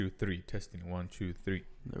2, 3. Testing. 1, 2, 3.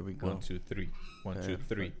 There we go. 1, 2, 3. 1, 2,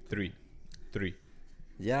 3. 3. 3.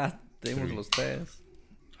 Ya, tenemos Three. los tres.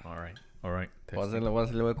 Alright. Alright. Voy a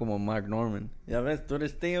hacerle güey como Mark Norman. Ya ves, tú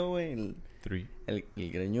eres tío, güey. 3. El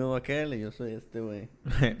greñudo aquel y yo soy este, güey.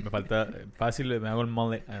 Me falta fácil, me hago el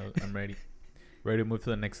mullet. I'm ready. Ready to move to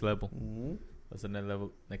the next level. That's the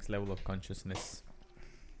next level of consciousness.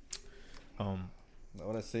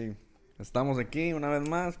 Ahora sí. Estamos aquí una vez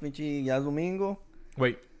más, pinche, ya es domingo.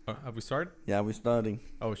 Wait, have we started? Yeah, we're starting.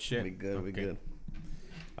 Oh shit. We good, we good.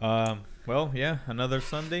 Well, yeah, another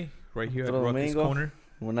Sunday right here Otro at Rocky's domingo.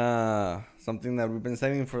 Corner. Something that we've been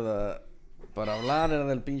saving para hablar era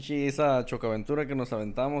del pinche esa chocaventura que nos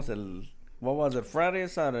aventamos what was it, Friday or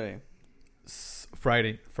Saturday?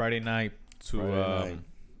 Friday night to Friday night.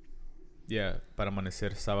 yeah, para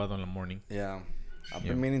amanecer sábado in the morning. Yeah. I've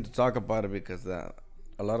been meaning to talk about it because a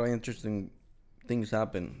lot of interesting things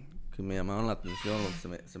happen que me llamaron la atención, lo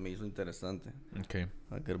que se me hizo interesante. Okay.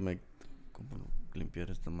 I gotta como limpiar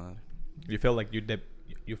esta madre. You felt like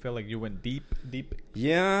you felt like you went deep.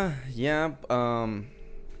 Yeah.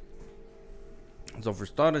 So for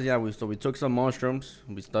starters, yeah, we took some mushrooms.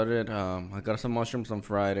 We started. I got some mushrooms on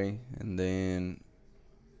Friday, and then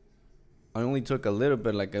I only took a little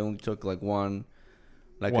bit. Like I only took like one.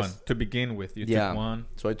 Like one to begin with. You took one.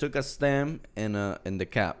 So I took a stem and the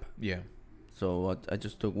cap. Yeah. So I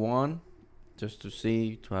just took one, just to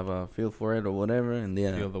see, to have a feel for it or whatever, and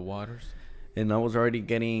yeah. Feel the waters. And I was already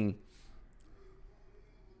getting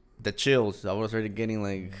the chills. I was already getting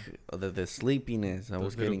like the sleepiness. I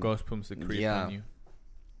was getting ghost pumps that creep on you.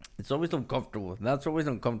 It's always uncomfortable. That's always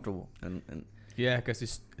uncomfortable. And yeah, because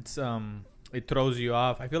it's it throws you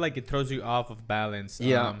off. I feel like it throws you off of balance.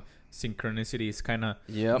 Yeah. Synchronicity is kind of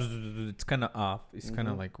it's kind of off. It's kind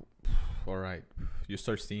of like, all right, you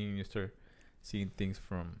start seeing things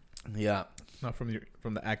from not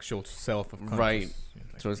from the actual self of conscious. Right.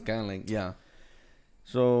 Like, so it's kind of like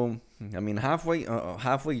So I mean,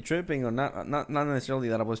 halfway tripping, or not necessarily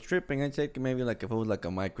that I was tripping. I'd say maybe like if it was like a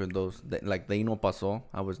microdose, like de no pasó,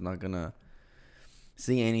 I was not gonna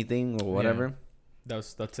see anything or whatever. Yeah.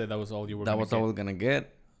 That's it. That was all you were. That was all I was gonna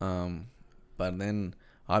get. But then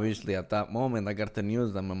obviously at that moment I got the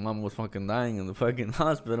news that my mom was fucking dying in the fucking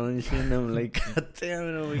hospital and shit. And I'm like, God damn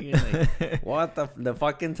it over here! Like, what the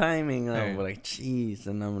fucking timing? And I'm like, jeez.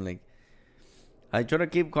 And I'm like, I try to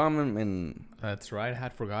keep calm and that's right. I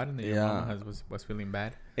had forgotten that your mom was feeling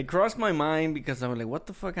bad. It crossed my mind because I was like, what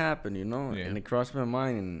the fuck happened, you know? Yeah. And it crossed my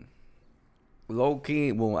mind and low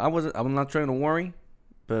key. Well, I'm not trying to worry,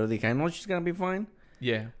 but I know she's gonna be fine.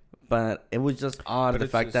 Yeah. But it was just odd the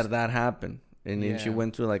fact that happened, and then she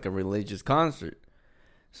went to like a religious concert.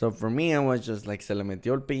 So for me, I was just like, se le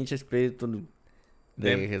metió el pinche espíritu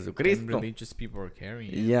de Jesucristo. Religious people are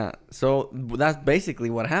carrying. Yeah. So that's basically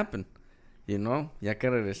what happened. You know, ya que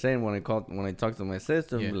regresé when I talked to my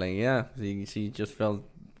sister, she just felt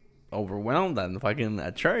overwhelmed at fucking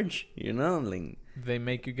at church, you know, like they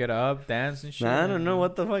make you get up, dance and shit. I don't know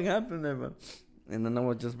what the fuck happened there, but and then I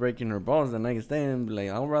was just breaking her balls the next day and be like,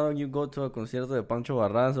 I'd rather you go to a concierto de Pancho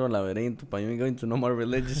Barrazo, Laberinto, pa you going to no more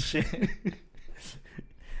religious shit.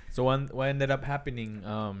 So what ended up happening?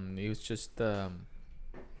 It was just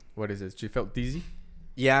what is it? She felt dizzy.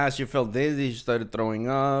 Yeah, she felt dizzy. She started throwing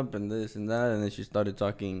up and this and that, and then she started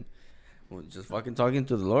talking, just fucking talking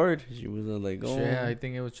to the Lord. She was like, "Oh, yeah." I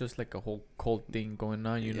think it was just like a whole cult thing going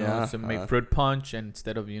on. You know, Yeah, some made fruit punch, and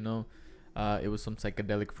instead of it was some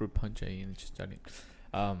psychedelic fruit punch, and she started.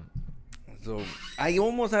 So I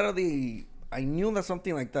almost I knew that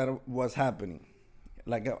something like that was happening,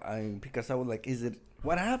 like because I was like,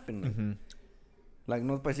 what happened? Mm-hmm. Like,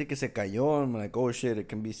 no es para decir que se cayó. I'm like, oh shit, it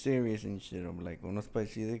can be serious and shit. I'm like, no es para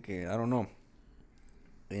decir de que, I don't know.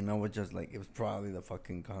 And I was just like, it was probably the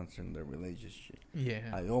fucking concert, the religious shit. Yeah.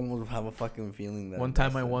 I almost have a fucking feeling that. One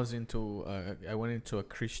time I went into a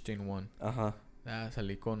Christian one.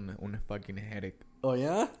 Salí con una fucking headache. Oh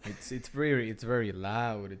yeah. It's very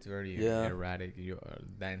loud. It's very erratic. You are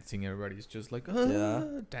dancing. Everybody's just like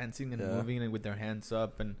dancing and moving and with their hands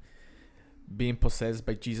up and being possessed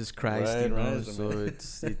by Jesus Christ, right, so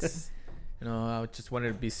it's I just wanted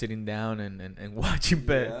to be sitting down and watching,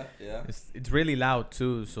 but it's really loud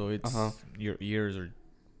too, so it's your ears are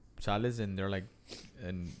sales and they're like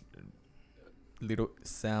and little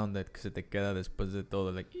sound that se te queda después de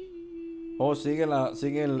todo, like sigue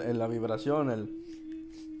la vibración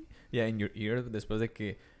in your ear después de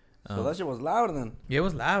que so that shit was loud then. Yeah, it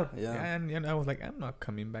was loud. And I was like, I'm not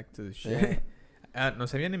coming back to the shit.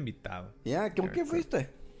 Nos habían invitado. Yeah, ¿con qué fuiste?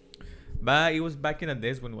 But it was back in the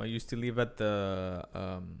days when I used to live at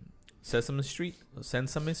the Sesame Street or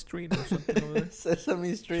something over there.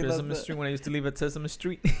 Sesame Street. Sesame Street. When I used to live at Sesame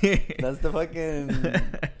Street. That's the fucking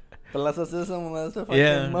Plaza Sesame. That's the fucking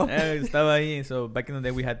estaba ahí. So back in the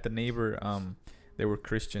day, we had the neighbor. They were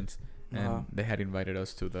Christians, and they had invited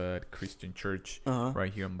us to the Christian church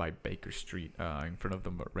right here by Baker Street, in front of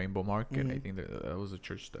the Rainbow Market. I think that was a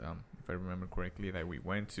church that, if I remember correctly, that we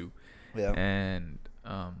went to. Yeah. And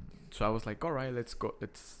so I was like, all right, let's go.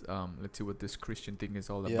 Let's see what this Christian thing is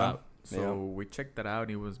all about. So we checked that out.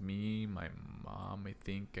 It was me, my mom, I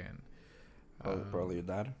think, and probably your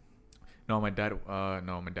dad. No, my dad.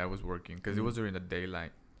 No, my dad was working because it was during the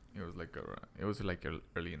daylight. It was like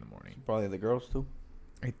early in the morning. Probably the girls too.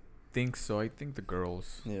 I think so. I think the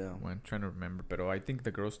girls. Yeah. Well, I'm trying to remember, but I think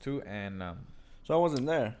the girls too. And so I wasn't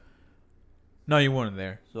there. No, you weren't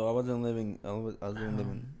there. So I wasn't living. I wasn't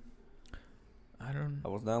living. I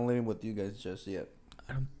was not living with you guys just yet.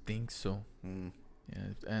 I don't think so.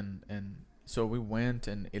 Yeah, and so we went,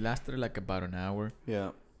 and it lasted like about an hour.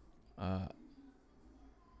 Yeah.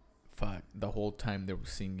 Fuck, the whole time they were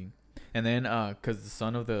singing, and then cause the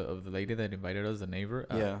son of the lady that invited us, the neighbor,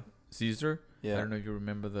 Caesar. Yeah. I don't know if you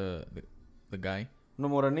remember the guy. No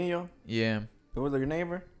Moranillo. Yeah. It was your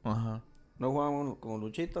neighbor. No jugaban con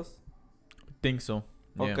luchitas. I think so.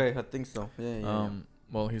 Okay, I think so. Yeah.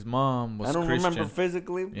 Well, his mom was Christian. I don't remember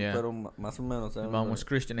physically, pero más o menos. His mom was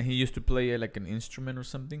Christian, and he used to play like an instrument or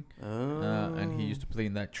something. And he used to play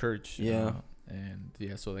in that church. Yeah.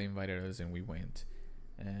 So they invited us, and we went.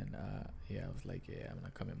 And I was like, I'm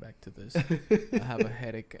not coming back to this. I have a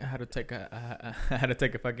headache. I had to take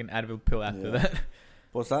a fucking Advil pill after that.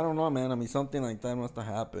 Pues I don't know, man. I mean, something like that must have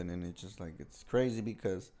happened, and it's just like it's crazy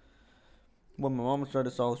because when my mom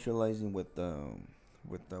started socializing with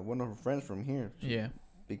one of her friends from here.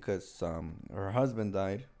 Because her husband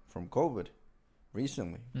died from COVID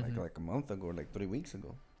recently, like a month ago, like 3 weeks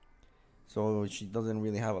ago. So she doesn't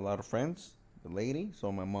really have a lot of friends, the lady. So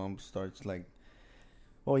my mom starts like,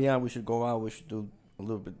 oh yeah, we should go out. We should do a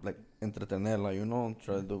little bit like entretenerla,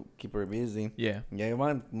 try to keep her busy. Yeah. Y ahí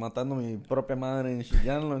van matando a mi propia madre. Y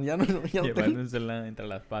ya no llevándosela entre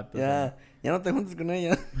las patas. Ya no te juntes con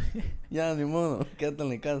ella. Ya, ni modo. Quédate en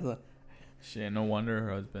la casa. Shit, no wonder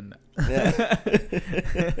her husband. Yeah.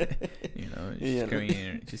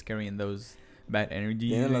 She's carrying those bad energy.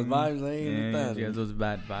 Yeah, las vibes ahí. Yeah, she has those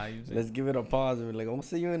bad vibes. Let's give it a pause. We're like, I'll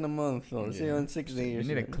see you in a month or see you in 6 days.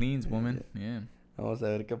 You need a cleanse, woman. Yeah. Vamos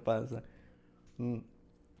a ver qué pasa.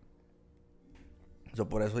 So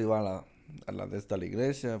por eso iba a la de esta la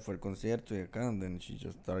iglesia, fue el concierto y acá, and then she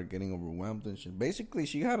just started getting overwhelmed and shit. Basically,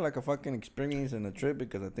 she had like a fucking experience and a trip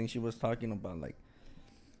because I think she was talking about like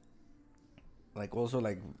also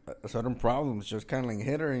like certain problems just kind of like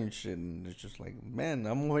hit her and shit, and it's just like, man,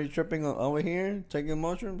 I'm already tripping over here taking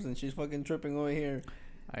mushrooms and she's fucking tripping over here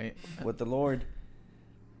with the Lord.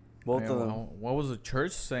 Both of them. What was the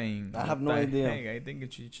church saying? I have no idea. I think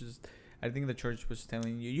the church was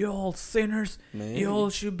telling you all sinners, you all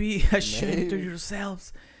should be ashamed of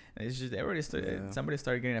yourselves. And it's just somebody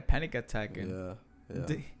started getting a panic attack, and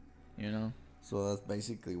So that's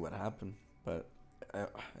basically what happened. But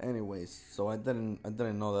anyways, so I didn't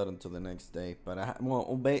know that until the next day. But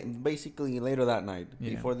basically later that night,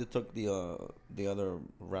 before they took the other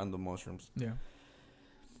random mushrooms. Yeah.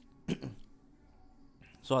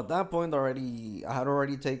 So at that point I had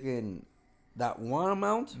already taken that one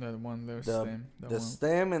amount, the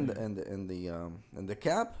stem and the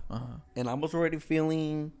cap, and I was already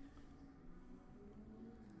feeling.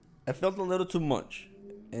 I felt a little too much,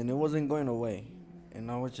 and it wasn't going away,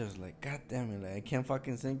 and I was just like, God damn it, like, I can't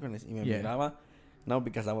fucking synchronize. Y me miraba, no,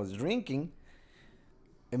 because I was drinking.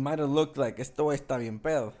 It might have looked like esto está bien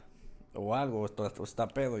pedo, o algo, esto está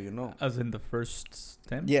pedo, As in the first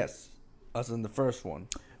stem. Yes. As in the first one.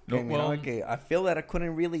 I feel that I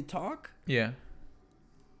couldn't really talk. Yeah.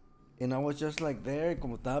 And I was just like there,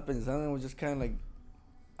 como estaba pensando, I was just kind of like,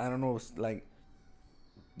 I don't know, like,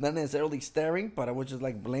 not necessarily staring, but I was just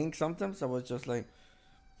like blink sometimes. I was just like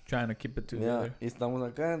trying to keep it together. Yeah, y estamos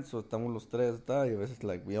acá, so estamos los tres, y a veces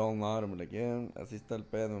like we all nod, I'm like, yeah, así está el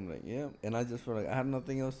pedo, I'm like, yeah. And I just feel like I had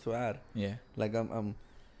nothing else to add. Yeah. Like I'm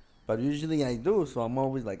but usually I do, so I'm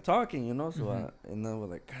always like talking, so and then I was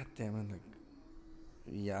like, God damn it, like,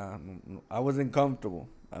 yeah, no, I wasn't comfortable.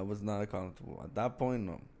 I was not comfortable at that point.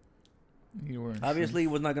 No, you weren't. Obviously, it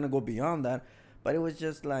was not gonna go beyond that, but it was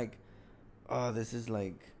just like, oh, this is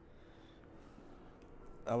like,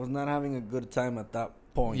 I was not having a good time at that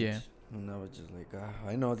point. Yeah, and I was just like,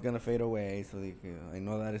 I know it's gonna fade away, so like, I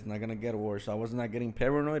know that it's not gonna get worse. I was not getting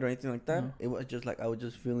paranoid or anything like that. It was just like I was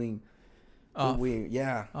just feeling Off.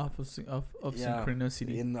 Yeah. Off of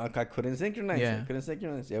synchronicity. And I couldn't synchronize. Yeah. I couldn't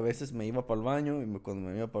synchronize. Y a veces me iba para el baño. Y cuando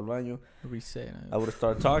me iba para el baño, Reset. I would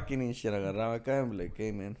start talking and shit. Agarraba acá and be like,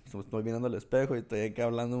 hey, man. Estoy mirando al espejo y estoy acá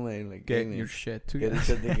hablándome. Like, get hey, your shit together. Get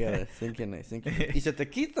your shit together. Synchronize. Y se te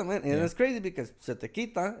quita, man. And it's crazy because se te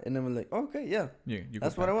quita. And I'm like, okay, yeah.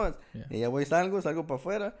 That's what I was. Yeah. Y ya voy, salgo para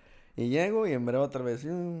afuera. Y llego y en verdad otra vez.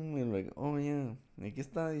 And like, oh, yeah. ¿Y qué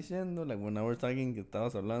estaba diciendo? Like, when I was talking, que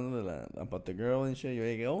estabas hablando de about the girl and shit. Yo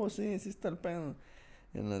llegué, oh, sí está el pedo.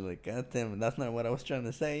 And I was like, God damn it, that's not what I was trying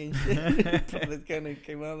to say and shit. But it kind of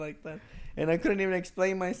came out like that. And I couldn't even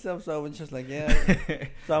explain myself, so I was just like, yeah.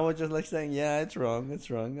 So I was just like saying, yeah, it's wrong. I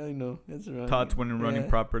know, it's wrong. Thoughts weren't running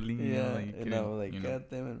properly. Yeah, you know, like, and I was like, God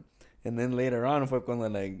damn it. And then later on fue cuando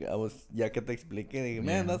like I was, ya que te expliqué, dije,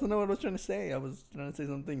 man, that's not what I was trying to say. I was trying to say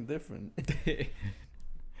something different.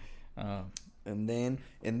 And then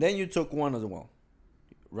you took one as well,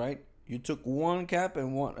 right? You took one cap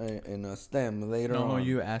and one and a stem later on. No,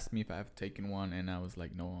 you asked me if I've taken one, and I was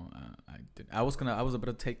like, no, I did. I was about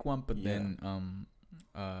to take one, but then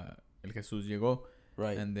El Jesus llegó,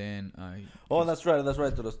 right? And then that's right.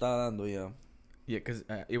 Te lo estaba dando, yeah. Yeah, because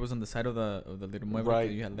it was on the side of the little mueble that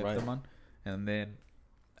you had left them on, and then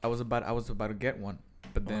I was about to get one,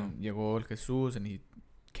 but then llegó El Jesus and he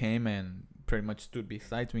came and pretty much stood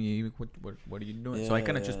beside me. What are you doing? So I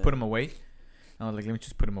kind of just put him away. I was like, let me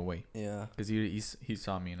just put him away. Yeah. Because he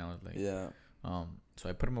saw me and I was like, yeah. So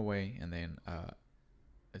I put him away and then I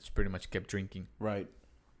just pretty much kept drinking. Right.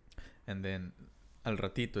 And then al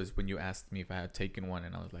ratito is when you asked me if I had taken one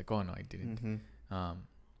and I was like, oh no, I didn't. Mm-hmm.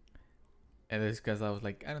 And it's because I was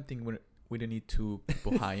like, I don't think we don't need two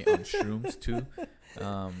people high on shrooms too.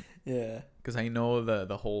 Yeah. Because I know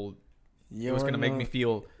the whole. It was gonna make me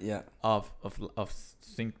feel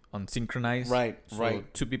unsynchronized. Right. So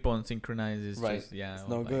right. Two people unsynchronized is just It's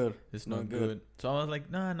no good. It's not good. So I was like,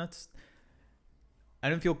 nah, I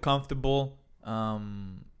didn't feel comfortable.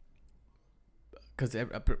 Because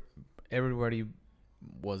everybody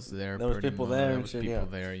was there. There was people there. There was people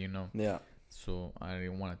there, you know. Yeah. So I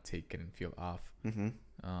didn't want to take it and feel off. Mm-hmm.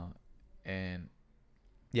 And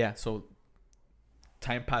yeah, so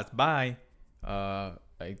time passed by. I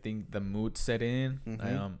think the mood set in.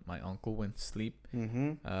 Mm-hmm. My uncle went to sleep.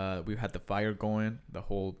 Mm-hmm. We had the fire going.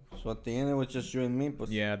 So at the end it was just you and me.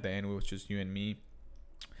 Yeah, at the end it was just you and me.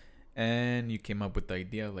 And you came up with the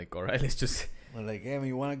idea like, all right, let's just. We're like, hey,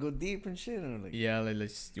 you want to go deep and shit? And like, yeah,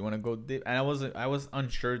 you want to go deep? And I was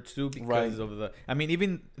unsure too because of the. I mean,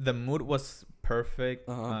 even the mood was perfect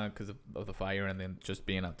because of the fire and then just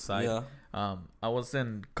being outside. Yeah. I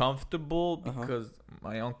wasn't comfortable because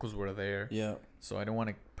my uncles were there. Yeah. So I don't want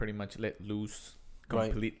to pretty much let loose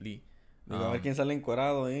completely. Digo, a ver quién sale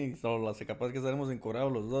encuerado, So capaz que salimos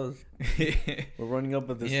encuerados los dos. We're running up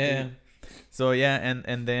at the street. So yeah,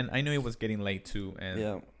 and then I knew it was getting late too,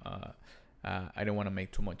 and I didn't want to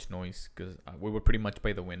make too much noise because we were pretty much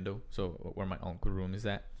by the window, so where my uncle's room is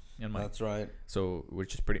at. That's right. So we're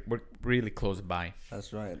really close by.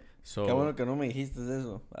 That's right. So qué bueno que no me dijiste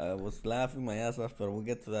eso. I was laughing my ass off, but we'll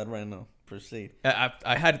get to that right now. Proceed.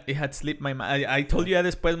 It had slipped my mind. I told you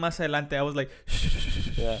después más adelante. I was like,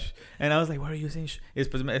 yeah, and I was like, what are you saying?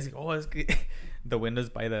 Después me decía, oh, es que the window's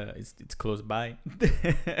by it's close by.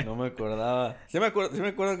 No me acordaba. Sí me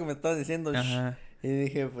acuerdo que me estabas diciendo. Y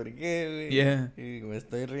dije, ¿por qué, güey? Yeah. Y me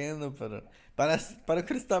estoy riendo, pero I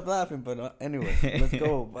couldn't stop laughing. But anyway, let's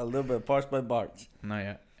go a little bit parts by parts. No,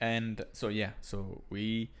 yeah, and so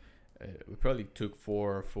we probably took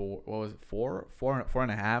four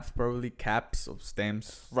and a half probably caps of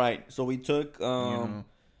stems. Right. So we took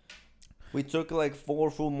we took like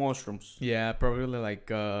 4 full mushrooms. Yeah, probably like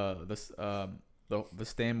the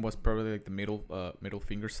stem was probably like the middle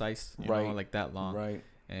finger size. You know, like that long. Right.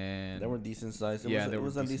 And they were decent size. It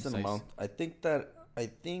was a decent amount. I think that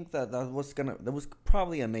that was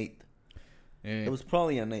probably an eighth. Yeah. It was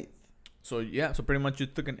probably an eighth. So yeah, so pretty much you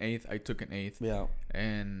took an eighth, I took an eighth. Yeah.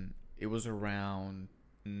 And it was around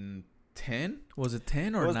 10. Was it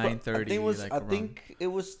 10 or 9:30? I think it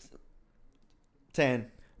was 10.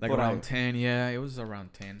 Like around 10. Yeah, it was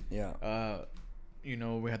around 10. Yeah. You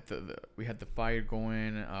know, we had the fire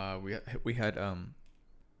going. We had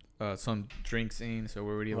some drinks in, so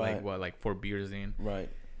we're already like 4 beers in. Right.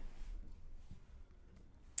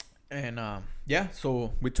 And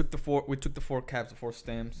so we took the 4 caps, the 4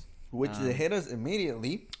 stems, which they hit us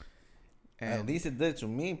immediately. At least it did to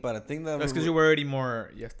me, but I think that's because you were already more.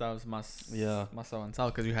 That was más avanzado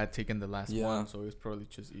because you had taken the last one, so it was probably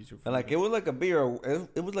just easier. For it was like a beer.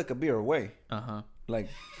 It was like a beer away. Like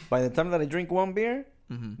by the time that I drink one beer,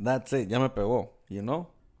 that's it. Ya me pegó, you know.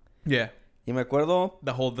 Yeah. Y me acuerdo...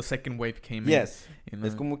 The second wave came yes. in. You know?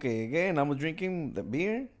 Es como que llegué and I was drinking the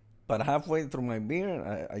beer. But halfway through my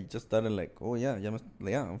beer, I just started like, oh yeah,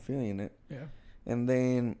 I'm feeling it. Yeah. And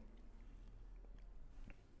then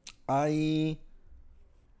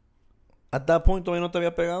at that point, ¿todavía no te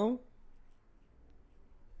había pegado?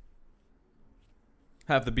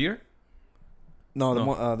 Have the beer? No.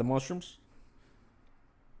 The mushrooms.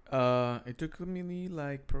 It took me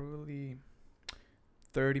like probably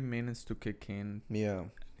 30 minutes to kick in. Yeah.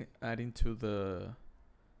 Adding to the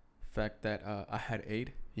fact that I had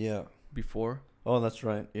ate. Yeah. Before. Oh, that's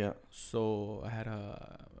right. Yeah. So I had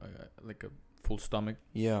a full stomach.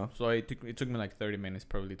 Yeah. So it took me like 30 minutes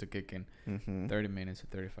probably to kick in. Mm-hmm. 30 minutes or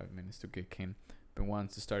 35 minutes to kick in. But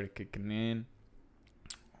once it started kicking in,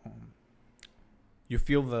 you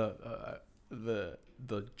feel the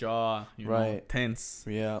jaw, right, know, tense.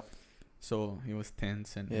 Yeah. So he was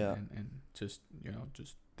tense and just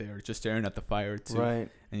just there, just staring at the fire too. Right.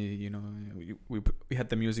 And we had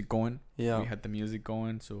the music going. Yeah. We had the music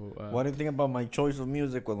going. So. What do you think about my choice of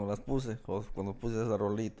music cuando las puse? O cuando puse esas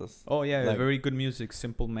rolitas? Oh yeah, like, very good music.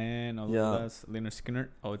 Simple Man. All that. Lynyrd Skynyrd.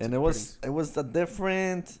 Oh, and it was a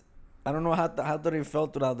different. I don't know how did it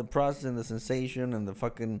felt throughout the process and the sensation and the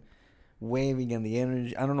fucking waving and the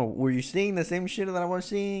energy. I don't know. Were you seeing the same shit that I was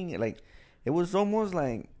seeing? Like, it was almost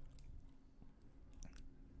like.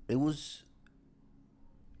 It was.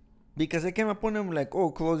 Because they came up on them like,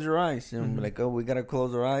 oh, close your eyes. And I'm like, oh, we got to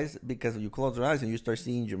close our eyes. Because you close your eyes and you start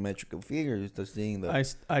seeing geometrical figures. You start seeing the...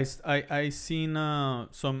 I seen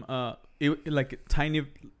some, like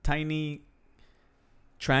tiny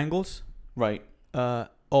triangles. Right.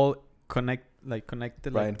 All connected right.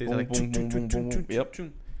 like this. Boom, Like, boom, boom, boom, boom, boom. Yep.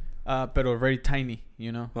 But very tiny,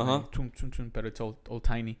 you know? Uh-huh. Like, but it's all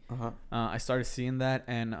tiny. Uh-huh. I started seeing that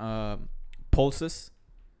and pulses.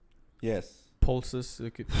 Yes. Pulses.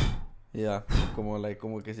 Yeah, como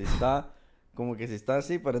que se está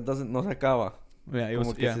así, pero entonces no se acaba. Yeah, it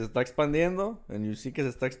como que se está expandiendo, and you see que se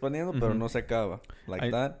está expandiendo, pero no se acaba.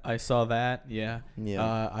 Like that. I saw that. Yeah.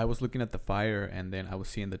 Yeah. I was looking at the fire, and then I was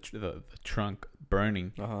seeing the trunk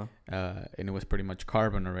burning. Uh-huh. And it was pretty much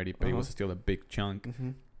carbon already, but it was still a big chunk. Mm-hmm.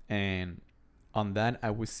 And on that,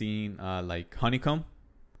 I was seeing like honeycomb.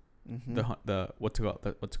 Mm-hmm. The what's it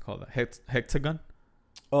called? The hexagon.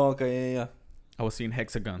 Oh, okay, yeah. I was seeing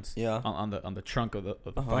hexagons. Yeah. On the trunk of the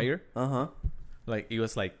fire. Uh-huh. Like it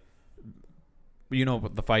was like,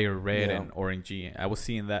 the fire red and orangey. I was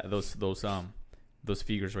seeing those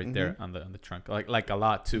figures right there on the trunk. Like a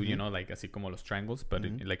lot too, like así como los triangles, but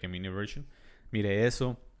in, like a mini version. Mire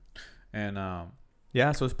eso. And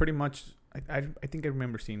so it's pretty much I think I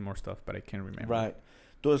remember seeing more stuff, but I can't remember. Right.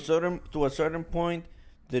 To a certain point,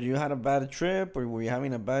 did you had a bad trip, or were you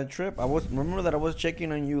having a bad trip? Remember that I was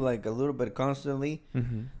checking on you like a little bit constantly.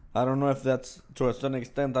 Mm-hmm. I don't know if that's to a certain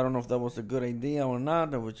extent. I don't know if that was a good idea or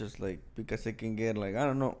not. It was just like because it can get like I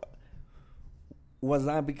don't know. Was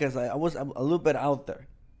that because I was a little bit out there?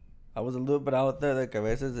 I was a little bit out there. Like a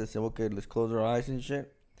veces they say, okay, let's close our eyes and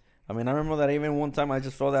shit. I mean, I remember that even one time I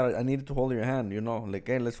just felt that I needed to hold your hand. Like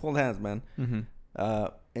hey, let's hold hands, man. Mm-hmm.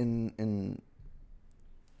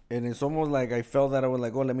 And it's almost like I felt that I was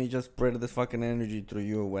like, oh, let me just spread this fucking energy through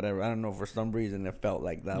you or whatever. I don't know. For some reason, it felt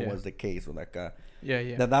like that was the case. Or like,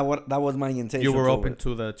 yeah. That was my intention. You were open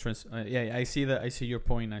to the I see that. I see your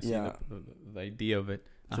point. I see the idea of it.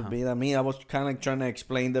 To be that me, I was kind of like trying to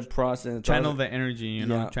explain the process. Channel the energy, you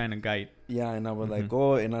know, trying to guide. Yeah, and I was like,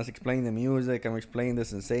 oh, and I was explaining the music. I'm explaining the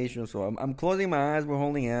sensation. So I'm closing my eyes. We're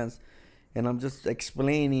holding hands, and I'm just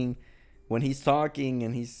explaining when he's talking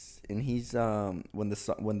and he's when the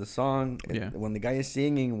song when the guy is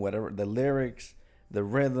singing, whatever the lyrics, the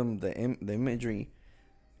rhythm, the imagery.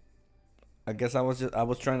 I guess I was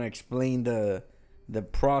trying to explain the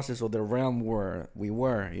process or the realm where we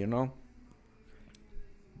were,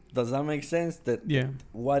 Does that make sense?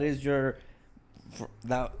 What is your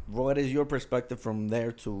perspective from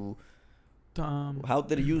there to how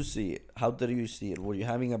did you see it? Were you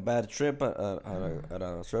having a bad trip at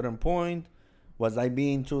a certain point? Was I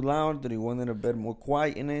being too loud? Did you want a bit more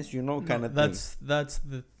quietness? Kind of thing. That's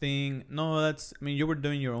the thing. No, you were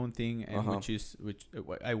doing your own thing, and which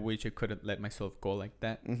I wish I could have let myself go like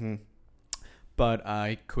that. Mm-hmm. But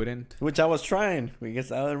I couldn't. Which I was trying,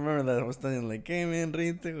 because I remember that I was telling like, hey man,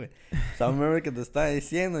 rite, güey. So I remember que te estaba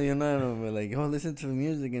diciendo, like, oh, listen to the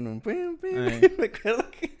music, and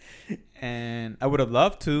and I would have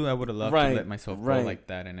loved to let myself go like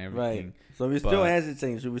that and everything. Right. So we still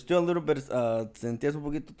hesitating. So we still a little bit sentías un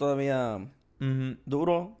poquito todavía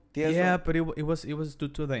duro. Tieso. Yeah, but it was due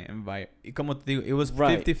to the environment. Como te digo, it was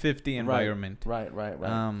 50-50 environment. Right.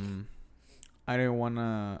 I don't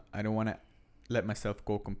wanna let myself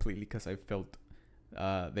go completely because I felt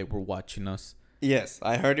they were watching us. Yes,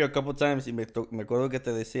 I heard you a couple times. Y me acuerdo que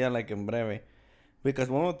te decía like en breve. Because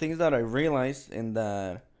one of the things that I realized in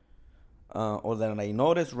that, or that I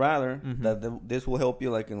noticed rather, that this will help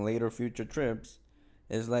you like in later future trips,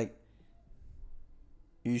 is like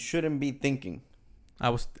you shouldn't be thinking. I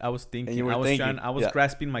was thinking. I was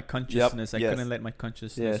grasping my consciousness. Yep. I couldn't let my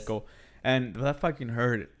consciousness go, and that fucking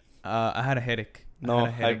hurt. I had a headache.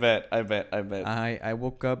 I bet. I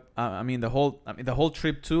woke up. I mean the whole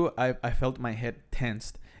trip too. I felt my head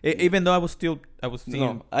tensed. Even though I was thinking.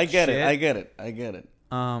 No, I get it. I get it.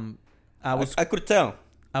 I could tell.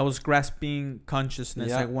 I was grasping consciousness.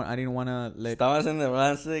 Yeah. I didn't want to let. Estabas en el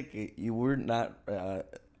balance que you were not.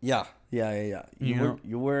 Yeah.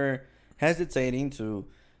 You were hesitating to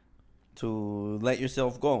let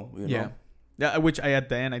yourself go. You know? Yeah, which at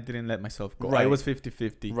the end I didn't let myself go. Right. I was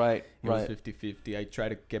 50-50. Right. It was 50-50. I tried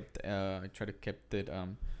to kept it.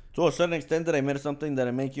 To a certain extent, did I made something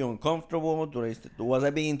that make you uncomfortable? Was I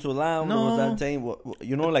being too loud? No. Was I saying,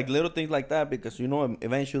 like little things like that? Because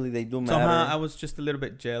eventually they do matter. Somehow I was just a little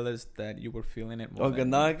bit jealous that you were feeling it more.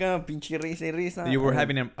 Pinche risa. You were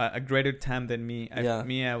having a greater time than me.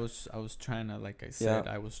 I was trying to, like I said,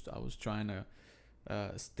 I was trying to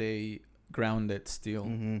stay grounded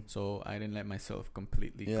still. So I didn't let myself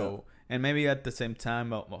completely go. And maybe at the same time,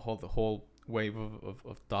 the whole wave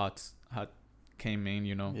of thoughts came in,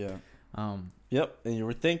 you know. Yep. And you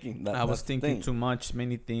were thinking that. I was thinking too much,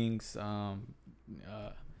 many things.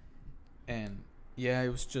 And yeah, it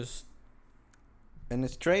was just. And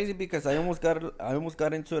it's crazy because I almost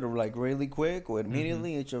got into it like really quick or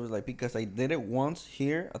immediately. It was like because I did it once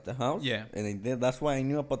here at the house. Yeah. And I did. That's why I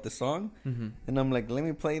knew about the song. And I'm like, let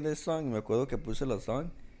me play this song. Y me acuerdo que puse la song.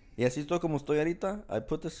 Y así estoy como estoy ahorita. I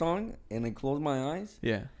put the song and I closed my eyes.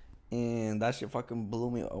 Yeah. And that shit fucking blew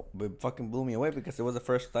me away because it was the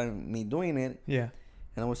first time me doing it. Yeah.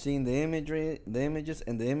 And I was seeing the images,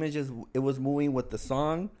 it was moving with the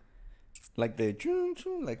song, like the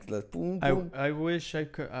like the boom boom. I wish I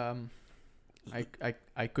could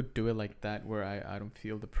I could do it like that where I don't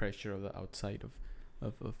feel the pressure of the outside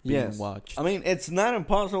of being watched. I mean, it's not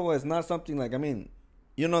impossible. It's not something like, I mean,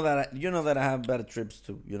 you know that I have better trips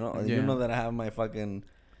too. You know, you know that I have my fucking,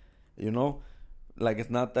 you know. Like, it's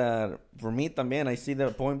not that... For me, también, I see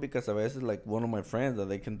that point because a veces, like, one of my friends that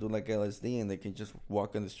they can do, like, LSD and they can just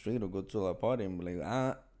walk in the street or go to a party and be like,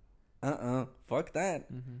 fuck that.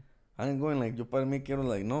 I ain't going, like, yo para mí quiero,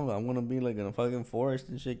 like, no, I want to be, like, in a fucking forest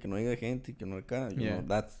and shit, que no haya gente, que no acá, you know.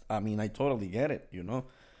 That's... I mean, I totally get it, you know.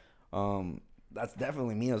 That's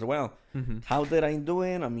definitely me as well. How did I do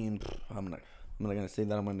it? I mean, I'm not going to say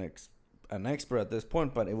that I'm an expert at this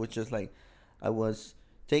point, but it was just, like, I was...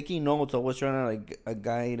 taking notes. I was trying to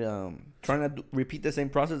guide, trying to repeat the same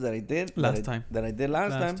process that I did last time.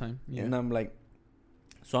 Yeah. And I'm like,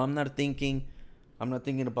 so I'm not thinking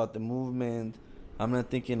about the movement. I'm not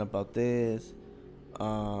thinking about this.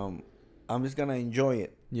 I'm just gonna enjoy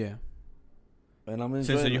it. Yeah. And I'm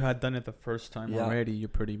enjoying. Since you had done it the first time already, you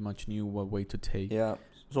pretty much knew what way to take. Yeah.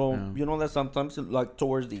 So, you know that sometimes, like,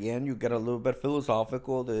 towards the end, you get a little bit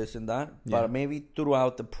philosophical, this and that. Yeah. But maybe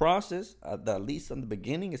throughout the process, at least in the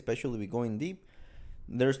beginning, especially with going deep,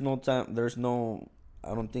 I don't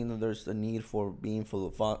think that there's a need for being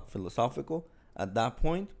philosophical. At that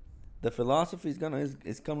point, the philosophy is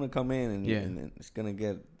gonna come in and it's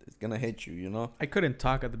gonna hit you, you know? I couldn't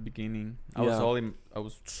talk at the beginning. I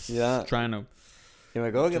was trying to... Y me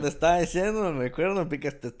acuerdo que te estaba diciendo, me acuerdo, porque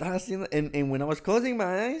te estaba haciendo, and when I was closing my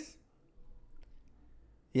eyes,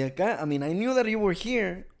 y acá, I mean, I knew that you were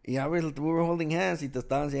here, y we were holding hands, y te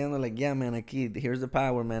estaba diciendo, like, yeah, man, aquí, here's the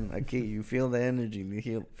power, man, aquí, you feel the energy,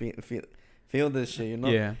 you feel this shit, you know?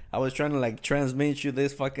 Yeah. I was trying to, like, transmit you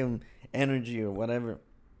this fucking energy or whatever.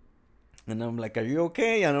 And I'm like, are you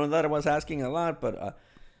okay? I know that I was asking a lot, but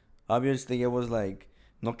obviously it was like,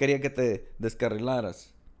 no quería que te descarrilaras.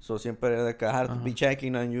 So siempre era que I had to be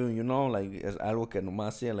checking on you, you know, like, es algo que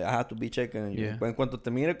nomás hacía, like, I had to be checking on you. Yeah. En cuanto te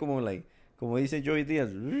mire como, like, como dice Joey Díaz,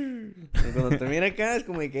 cuando te mire acá es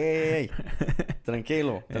como que, hey,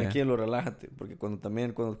 tranquilo, relájate. Porque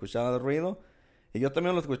cuando escuchaba el ruido, y yo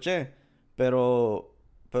también lo escuché, pero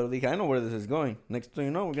dije, I know where this is going. Next thing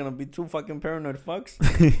you know, we're gonna be two fucking paranoid fucks.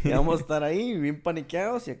 Y vamos a estar ahí, bien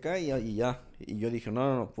paniqueados, y acá, y ya. Y yo dije,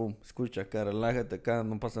 no, pum, escucha acá, relájate acá,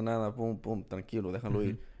 no pasa nada, pum, tranquilo, déjalo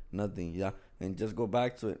ir. Nothing, yeah. And just go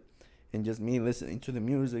back to it. And just me listening to the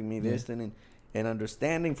music, listening and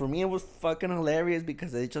understanding. For me, it was fucking hilarious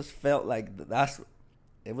because it just felt like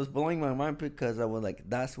it was blowing my mind because I was like,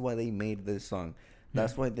 that's why they made this song.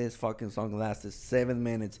 That's why this fucking song lasted 7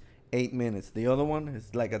 minutes, 8 minutes. The other one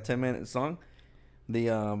is like a 10-minute song.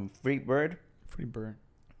 Free Bird. Free Bird.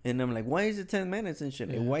 And I'm like, why is it 10 minutes and shit?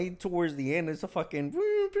 Yeah. And why towards the end it's a fucking...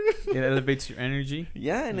 It elevates your energy.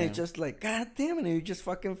 Yeah, and it's just like, God damn it. And you just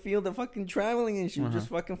fucking feel the fucking traveling and shit. You just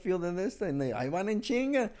fucking feel the this and I want en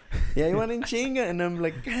chinga. Yeah, I want en chinga. And I'm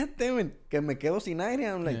like, God damn it. Que me quedo sin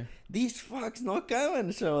aire. I'm like, these fucks no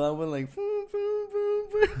acaban. So I was like,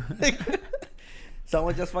 so I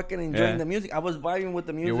was just fucking enjoying the music. I was vibing with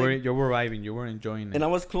the music. You were vibing. You were enjoying it. And I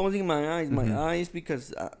was closing my eyes. My eyes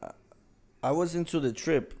because... I was into the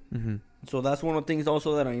trip. So that's one of the things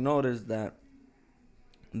also that I noticed that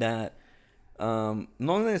no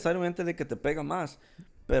necesariamente de que te pega más,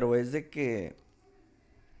 pero es de que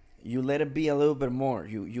you let it be a little bit more.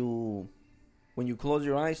 You when you close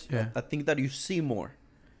your eyes, I think that you see more.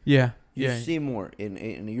 Yeah. You see more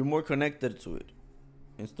and you're more connected to it.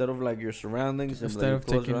 Instead of like your surroundings instead of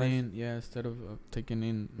taking in taking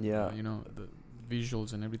in you know, the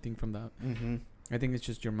visuals and everything from that. I think it's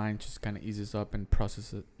just your mind just kind of eases up and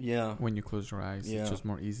processes it. Yeah. When you close your eyes, it's just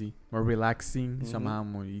more easy, more relaxing. Somehow,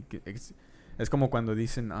 more es como cuando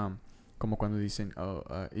dicen,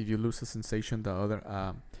 if you lose a sensation, the other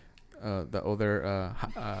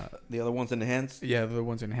ones enhance. Yeah, the other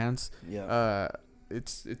ones enhance. Yeah.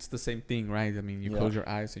 It's the same thing, right? I mean, you close your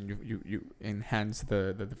eyes and you enhance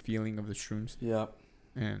the feeling of the shrooms. Yeah.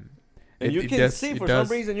 And you can see for some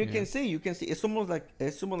reason. You can see. It's almost like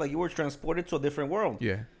you were transported to a different world.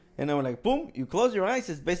 Yeah. And I'm like, boom! You close your eyes.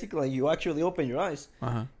 It's basically like you actually open your eyes,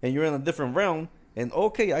 and you're in a different realm. And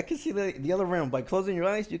okay, I can see the other realm. By closing your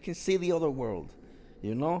eyes, you can see the other world.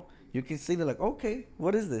 You know, you can see. They're like, okay,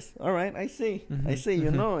 what is this? All right, I see. I see.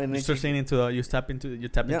 You know, and you start seeing you tap into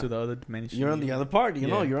the other dimension. You're on the other part. You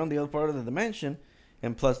know, you're on the other part of the dimension,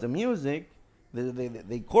 and plus the music.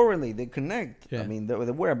 They correlate, they connect. Yeah. I mean, they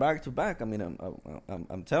were back to back. I mean,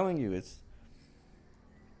 I'm telling you, it's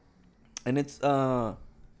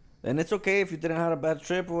okay if you didn't have a bad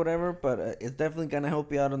trip or whatever, but it's definitely gonna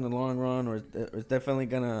help you out in the long run, or it's definitely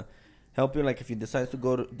gonna help you. Like if you decide to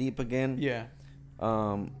go deep again,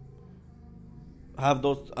 have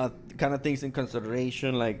those kind of things in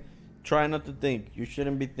consideration. Like, try not to think. You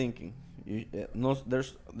shouldn't be thinking.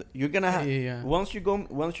 You're gonna have once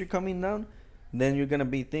you're coming down. Then you're gonna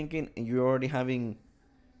be thinking, and you already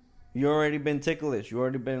been ticklish. You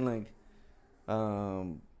already been like,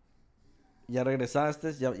 ya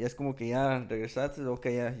regresaste, ya es como que ya regresaste,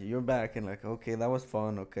 okay, yeah, you're back, and like, okay, that was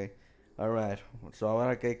fun, okay, all right. So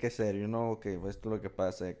ahora qué hay que hacer, you know, okay, esto es lo que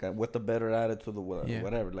pasa, with a better attitude or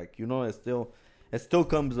whatever, like, you know, it still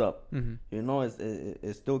comes up, you know,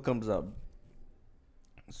 it still comes up.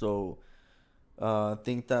 So, I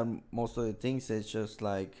think that most of the things it's just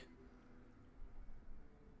like.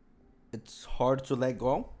 It's hard to let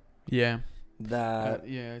go. Yeah.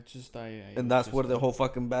 It's just and that's where the whole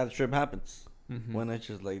fucking bad trip happens. When it's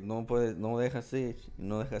just like no dejas ir,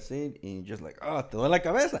 and you're just like, oh, te duele la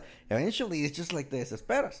cabeza. Eventually, it's just like te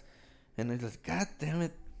desesperas, and it's just, God damn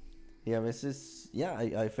it. Yeah, veces,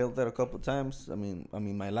 I felt that a couple times. I mean,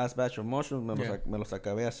 my last batch of mushrooms me los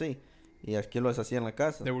acabé así, y aquí los hacía en la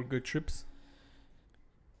casa. They were good trips.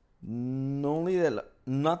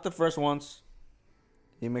 Not the first ones.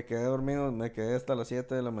 Y me quedé dormido, hasta las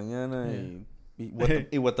 7 de la mañana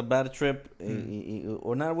with the bad trip,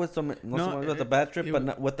 or not with so much with the bad trip, but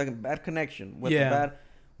not with the bad connection, with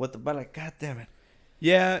the bad, like, God damn it.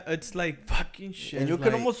 Yeah, it's like fucking shit. And you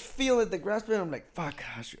can almost feel it, the grasp it. I'm like, fuck,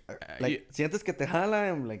 like sientes que te jala.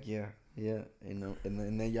 I'm like, yeah, you know, and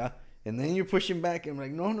then you're pushing back. And I'm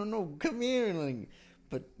like, no, come here, and like,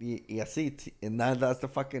 but y así, and that's the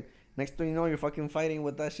fucking next thing you know, you're fucking fighting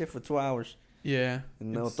with that shit for 2 hours. Yeah.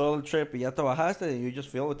 No, todo el trip, y ya te bajaste, and you just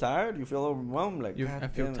feel tired, you feel overwhelmed, like, I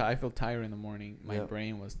feel tired in the morning. My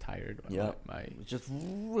brain was tired. Yeah.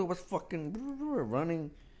 It was fucking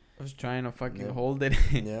running. I was trying to fucking hold it.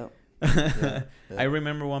 Yeah. I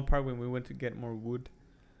remember one part when we went to get more wood.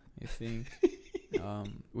 You think?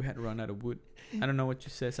 We had run out of wood. I don't know what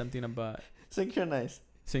you said, something about synchronize.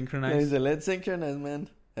 Yeah, let's synchronize, man.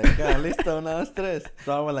 Acá, listo, 1, 2, 3.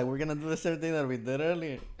 So I was like, we're gonna do the same thing that we did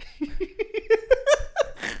earlier.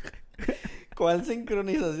 ¿Cuál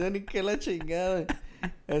sincronización y qué la chingada?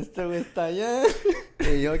 Este güey está allá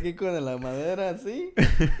y yo aquí con la madera así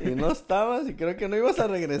y no estabas y creo que no ibas a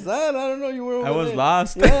regresar. I don't know, you were over I was there.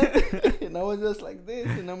 Lost. Yeah. And I was just like this,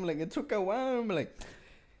 and I'm like, it took a while. I'm like,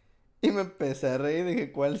 y me empecé a reír.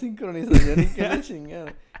 Dije, ¿cuál sincronización y qué la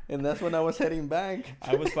chingada? And that's when I was heading back.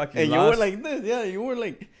 I was fucking and lost. You were like this. Yeah, you were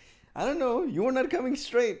like, I don't know. You were not coming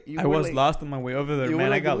straight. I was like, lost on my way over there, man.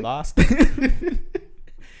 Like, I got lost.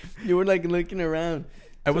 You were like looking around.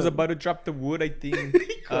 I was about to drop the wood, I think.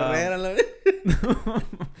 I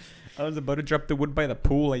I was about to drop the wood by the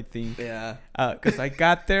pool, I think. Yeah. Because I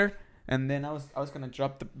got there, and then I was gonna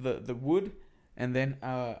drop the wood, and then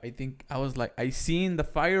I think I was like, I seen the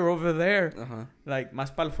fire over there, like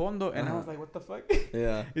más pa'l fondo, and I was like, what the fuck?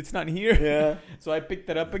 Yeah. It's not here. Yeah. So I picked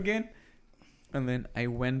it up again, and then I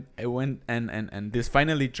went and this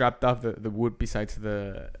finally dropped off the wood besides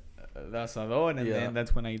the asador, and then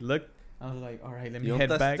that's when I looked. I was like, all right, let me head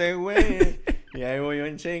back. Y ahí voy yo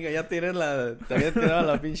en chinga, ya tiré te había tirado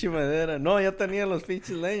la pinche madera. No, ya tenía los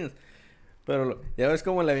pinches leños. Pero ya ves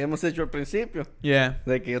como le habíamos hecho al principio. Yeah.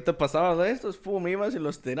 De que yo te pasaba de estos, pum, ibas y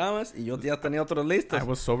los tirabas y yo ya tenía otros listos. I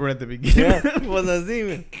was sober at the beginning. Yeah, pues así,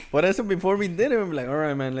 man. Por eso, before we did it, I'm like, all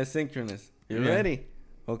right, man, let's synchronize. You ready?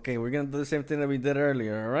 Okay, we're going to do the same thing that we did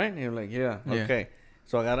earlier, all right? And you're like, yeah, okay.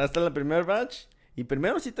 So agarraste la primer batch y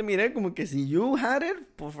primero sí te miré como que si you had it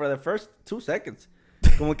for the first 2 seconds.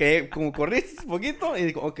 Como corriste un poquito y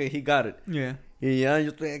digo, okay, he got it. Yeah. Y ya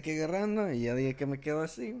yo estoy aquí agarrando y ya dije que me quedo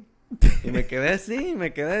así. Y me quedé así.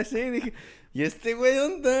 Y dije, ¿y este güey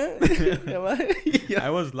dónde está? I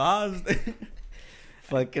was lost.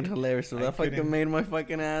 Fucking hilarious. So that fucking made my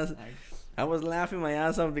fucking ass. I was laughing my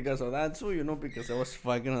ass off because of that too, you know, because it was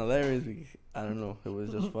fucking hilarious. I don't know. It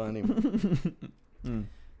was just funny.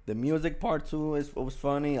 The music part too was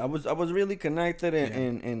funny. I was really connected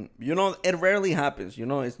and you know, it rarely happens. You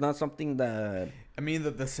know, it's not something that... I mean,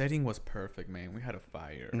 the setting was perfect, man. We had a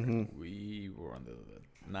fire. Mm-hmm. We were on the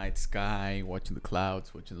night sky, watching the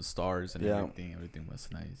clouds, watching the stars and everything. Everything was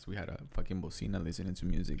nice. We had a fucking bocina listening to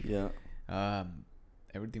music. Yeah.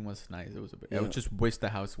 Everything was nice. It was I would just wish the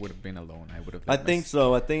house would have been alone. I would have. I think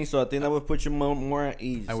that would put you more at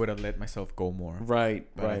ease. I would have let myself go more. Right.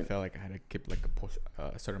 But I felt like I had to keep like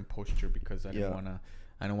a certain posture because I didn't wanna.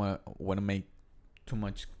 I don't want to make too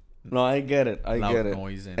much. No, I get it. Loud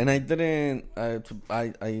noise and I didn't.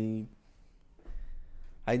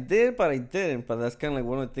 I did, but I didn't. But that's kind of like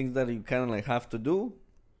one of the things that you kind of like have to do,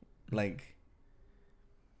 like.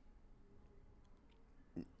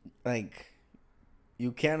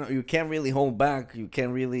 You can't really hold back. You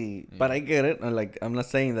can't really. Yeah. But I get it. I'm not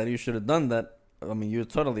saying that you should have done that. I mean, you're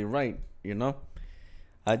totally right. You know.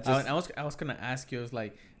 I was gonna ask you. I was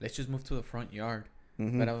like, let's just move to the front yard.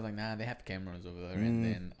 Mm-hmm. But I was like, nah, they have cameras over there, and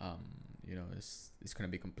then you know, it's gonna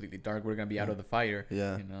be completely dark. We're gonna be out of the fire.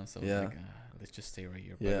 Yeah. You know, so like, let's just stay right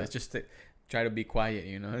here. But let's just try to be quiet.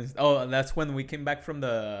 You know. That's when we came back from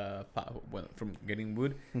from getting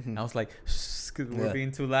wood. Mm-hmm. I was like, because we're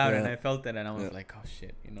being too loud, and I felt that, and I was like, oh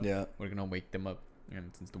shit, you know, we're gonna wake them up, and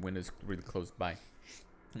since the window is really close by.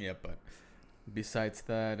 Yeah, but besides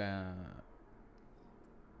that,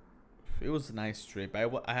 it was a nice trip.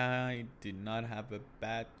 I did not have a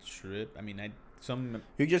bad trip. I mean,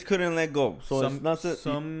 you just couldn't let go. So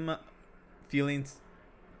some feelings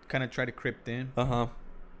kind of tried to creep in.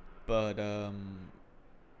 But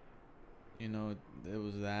you know, there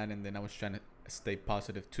was that, and then I was trying to stay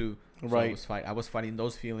positive too. So right. I was fighting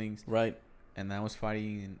those feelings. Right. And I was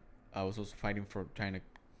also fighting for trying to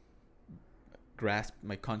grasp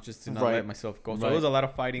my conscience to not let myself go. So there was a lot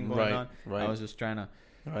of fighting going on. Right. I was just trying to.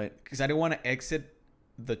 Right. Because I didn't want to exit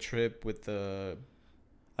the trip with with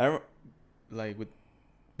bad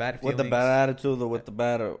feelings. With the bad attitude or with the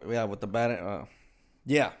bad.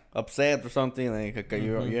 Upset or something like okay,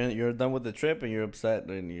 you're done with the trip and you're upset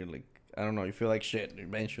and you're like, I don't know, you feel like shit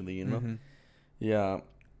eventually, you know. Mm-hmm. Yeah,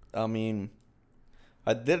 I mean,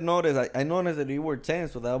 I did notice. I noticed that you were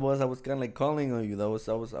tense, so I was kind of like calling on you.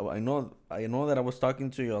 I know that I was talking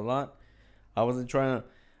to you a lot. I wasn't trying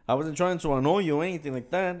to annoy you or anything like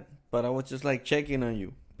that, but I was just like checking on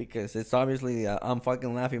you because it's obviously I'm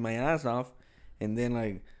fucking laughing my ass off, and then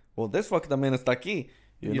like, well, this fuck también está aquí.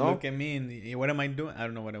 You know? Look at me and what am I doing? I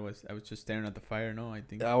don't know what I was. I was just staring at the fire. No, I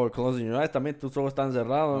think. Yeah, we're closing your eyes. También tus ojos están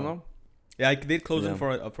cerrados, ¿no? Yeah, I did close them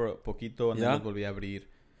for a poquito, and then los volví a abrir.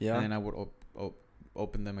 Yeah. And then I would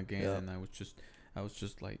open them again, and I was just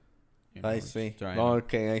like. You know, I see.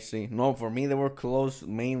 Okay, I see. No, for me they were closed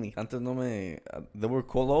mainly. Antes they were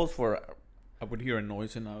closed for. I would hear a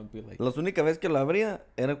noise and I would be like. Las únicas veces que lo abría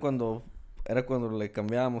era cuando le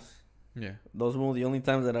cambiábamos. Yeah. Those were the only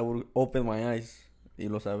times that I would open my eyes. Y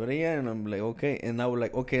los abría and I'm like, okay. And I was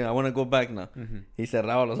like, okay, I want to go back now. Mm-hmm. Y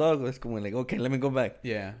cerraba los ojos. Como like, okay, let me go back.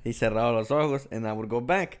 Yeah. Y cerraba los ojos and I would go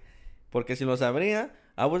back. Porque si los abría,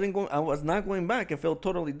 I was not going back. It felt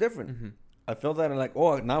totally different. Mm-hmm. I felt that like,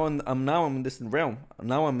 oh, now I'm in this realm.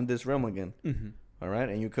 Now I'm in this realm again. Mm-hmm. All right.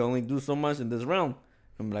 And you can only do so much in this realm.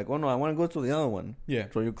 I'm like, oh no, I want to go to the other one. Yeah.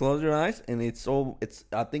 So you close your eyes and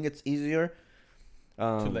I think it's easier.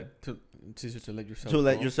 It's easier to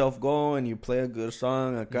let yourself go, and you play a good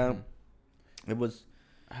song. Mm-hmm.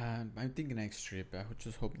 I'm thinking next trip. I would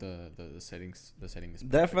just hope the setting is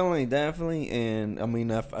definitely. And I mean,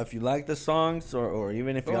 if you like the songs, or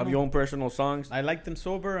even if you have your own personal songs, I like them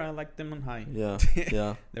sober. I like them on high. Yeah,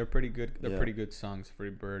 yeah. They're pretty good. They're pretty good songs. Free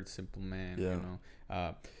Bird, Simple Man. Yeah. You know.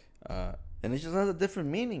 And it just has a different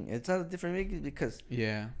meaning. It has a different meaning because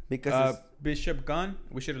Bishop Gunn.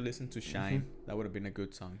 We should have listened to Shine. Mm-hmm. That would have been a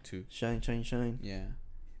good song too. Shine, shine, shine. Yeah,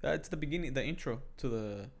 it's the beginning, the intro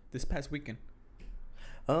to this past weekend.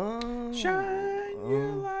 Oh, shine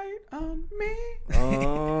your light on me.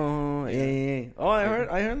 Oh, yeah. Oh,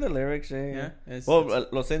 I heard the lyrics. Yeah. I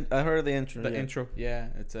heard the intro. The intro, yeah.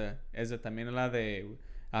 It's también la de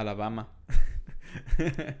Alabama.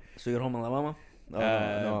 Sweet Home Alabama.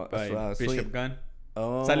 Bishop Gunn.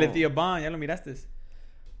 Oh. Sale Tío Bon, ya lo miraste.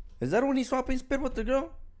 Is that when he's swapping spit with the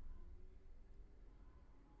girl?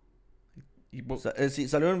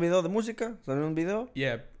 ¿Salió un video de música? ¿Salió un video?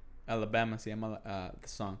 Yeah. Alabama se llama the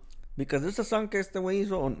song. Because there's a song que este güey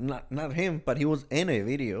hizo, not him, but he was in a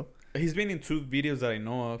video. He's been in 2 videos that I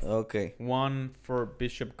know of. Okay. One for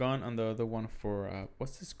Bishop Gunn and the other one for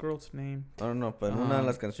what's this girl's name? I don't know, but una de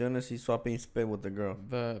las canciones he's swapping spit with the girl.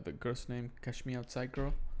 The girl's name, Cash Me Outside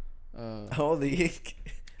Girl.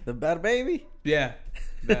 The Bad Baby? Yeah,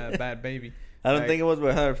 the Bad Baby. I don't think it was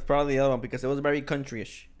with her. It's probably the other one because it was very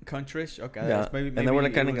countryish. Country-ish? Okay. Yeah. Maybe and they were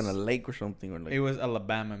like kind of in a lake or something. It was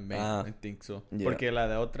Alabama, maybe. I think so. Yeah. Porque la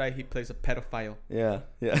de otra, he plays a pedophile. Yeah.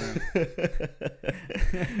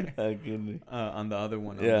 On the other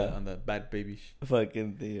one, on the Bad Baby.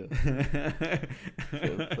 Fucking deal.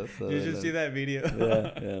 You should see that video.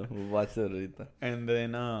 Yeah. We'll watch it later. And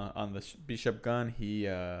then on the Bishop Gunn, he's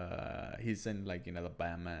in like in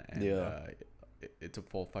Alabama, and it's a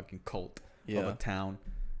full fucking cult of a town.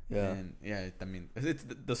 Yeah. And I mean, it's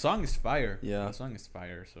the song is fire. Yeah. The song is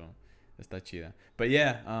fire, so está chida. But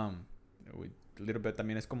yeah, a little bit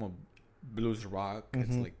también es como blues rock. Mm-hmm.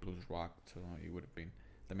 It's like blues rock, so it would have been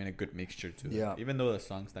también a good mixture too. Yeah. Even though the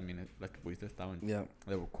songs también like we estaban,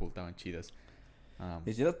 they were cool, estaban chidas.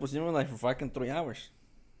 Y si las pusimos like for fucking 3 hours.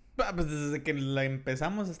 Pues desde que la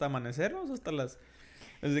empezamos hasta amanecernos,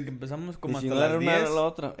 desde que empezamos como hasta las 10. Una la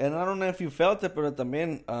otra. And I don't know if you felt it, pero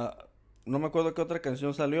también no me acuerdo qué otra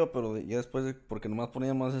canción salió, pero ya después, porque nomás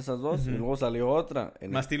poníamos esas dos, y luego salió otra.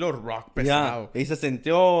 Más estilo rock pesado. Y se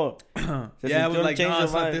sintió... I was like, no,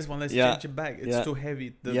 it's not this one, let's change it back. It's too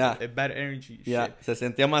heavy, the bad energy shit. Se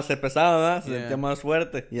sentía más pesado, ¿verdad? Se sentía más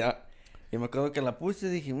fuerte, Y me acuerdo que la puse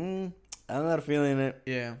y dije, I'm not feeling it.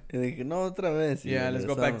 Yeah. Y dije, no, otra vez. Let's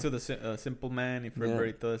go back to the Simple Man y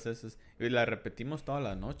February, todas esas. Y la repetimos todas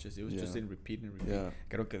las noches. It was just in repeat.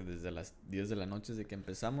 Creo que desde las 10 de la noche de que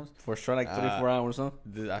empezamos. For sure, like 3-4 hours, ¿no?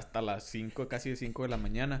 Hasta las 5, casi 5 de la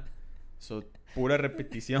mañana. So, pura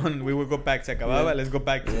repetición. We would go back. Se acababa, let's go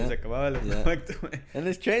back to it. Se acababa, let's go back to it. And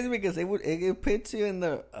it's crazy because it puts you in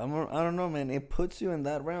the... I don't know, man. It puts you in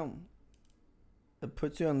that realm.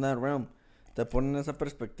 Te ponen esa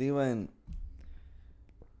perspectiva and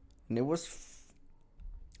it was...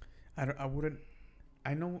 I wouldn't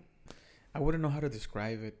know how to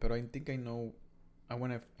describe it, but I think I know. I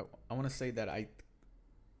want to say that I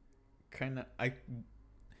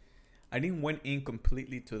didn't went in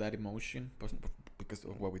completely to that emotion because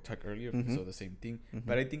of what we talked earlier. Mm-hmm. So the same thing,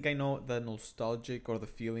 but I think I know the nostalgic or the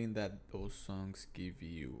feeling that those songs give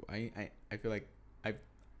you. I feel like I've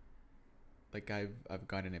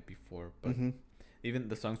gotten it before, but even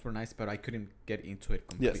the songs were nice, but I couldn't get into it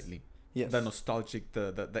completely. Yes. The nostalgic,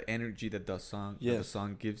 the energy that the song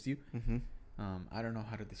gives you. Mm-hmm. I don't know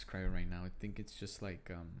how to describe it right now. I think it's just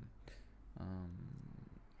like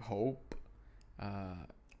hope,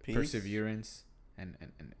 perseverance, and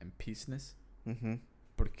peaceness. Mm-hmm.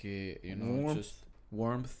 Porque warmth. Just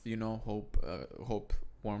warmth. Hope,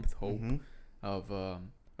 warmth, hope of the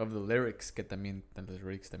lyrics. Que también the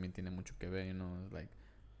lyrics también tienen mucho que ver. Like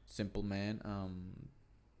Simple Man.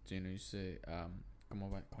 You say ¿Cómo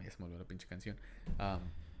va? Ya se me olvidó la pinche canción.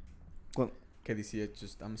 Que decía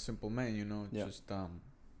just I'm a simple man, just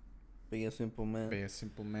be a simple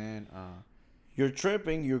man. You're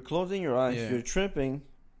tripping, you're closing your eyes, you're tripping,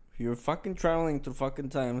 you're fucking traveling through fucking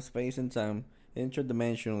time, space and time,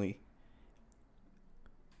 interdimensionally.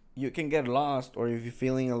 You can get lost, or if you're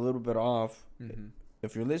feeling a little bit off,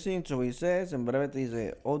 if you're listening to what he says, and breve te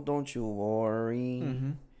dice, oh, don't you worry.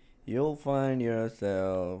 You'll find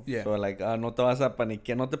yourself. Yeah. So like, no te vas a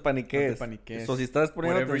paniquear, no te paniques. So si estás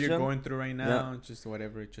poniendo whatever atención, you're going through right now, just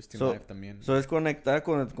whatever, just in life también. So es conectar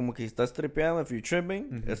con como que estás tripeando. If you're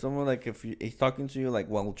tripping, it's almost like if he's talking to you like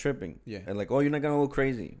while tripping. Yeah. And like, oh, you're not gonna go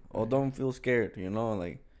crazy. Oh, don't feel scared.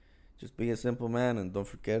 Like, just be a simple man and don't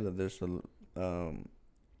forget that there's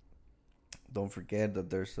don't forget that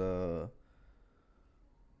there's a...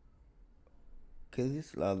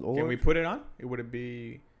 Can we put it on? Would it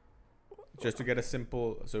be just to get a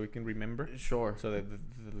simple, so we can remember? Sure. So that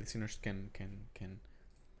the listeners can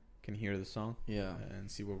hear the song. Yeah.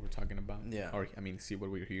 And see what we're talking about. Yeah. Or see what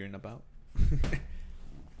we're hearing about.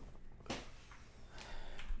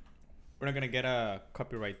 We're not gonna get a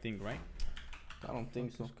copyright thing, right? I don't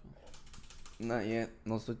think so. Not yet.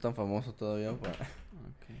 No soy tan famoso todavía. But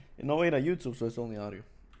okay. No voy a ir a YouTube, so it's only audio.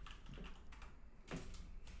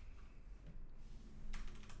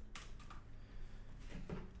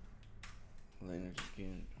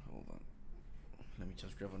 Hold on. Let me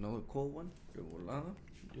just grab another cold one.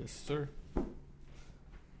 Yes, sir.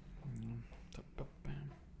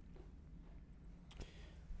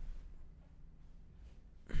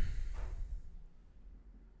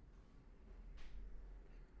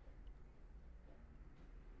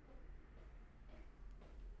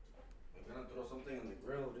 Throw something in the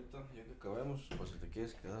grill ahorita, ya que acabemos, pues si te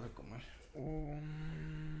quieres quedar a comer.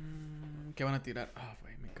 ¿Qué van a tirar? Ah,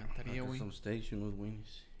 güey, me encantaría, güey. Some steaks y unos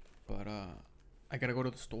wings. But I gotta go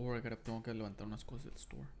to the store. Tengo que levantar unas cosas del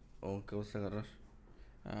store. Oh, ¿qué vas a agarrar?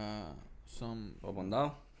 Some. ¿O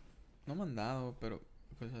mandado? No mandado, pero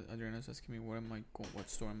because Adriana's asking me where am I going, what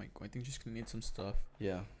store am I going? I think she's gonna need some stuff.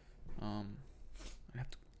 Yeah. I have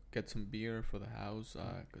to get some beer for the house.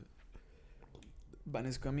 Cause Van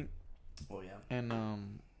is coming. Oh yeah. And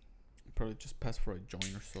probably just pass for a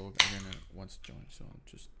joint or so. Adriana wants to join, so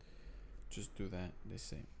just do that. They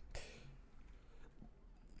say.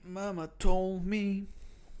 Mama told me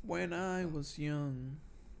when I was young,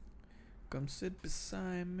 come sit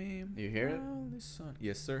beside me. You hear it? Son.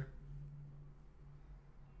 Yes, sir.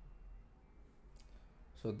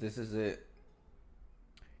 So this is it.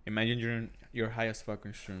 Imagine you're high as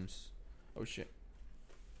fucking shrooms. Oh shit.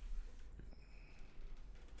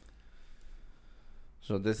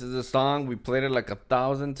 So this is a song. We played it like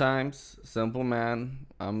 1,000 times. Simple Man.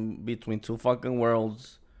 I'm between two fucking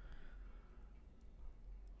worlds.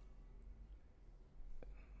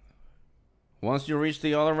 Once you reach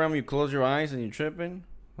the other realm, you close your eyes and you're tripping.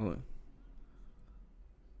 Hold on.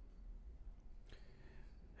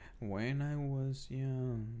 When I was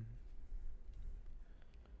young,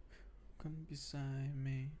 come beside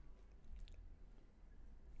me.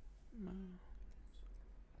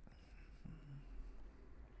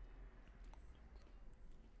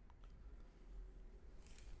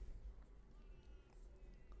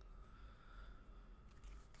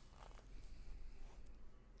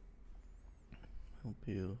 Help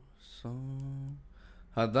you. So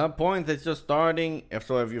at that point, it's just starting.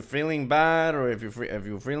 So if you're feeling bad or if you're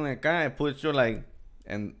feeling like it puts you like,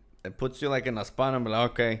 and it puts you like in a spot and be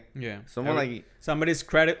like, okay, yeah, somebody's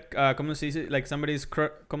credit. ¿Cómo se dice? Like somebody's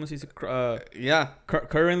 ¿cómo se dice? Yeah,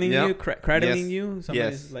 currently yep. you, crediting yes. you.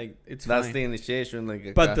 Somebody's yes. like it's that's fine. the initiation,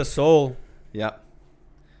 like. But the soul. Yeah.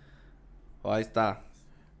 Oh, ahí está.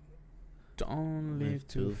 Don't live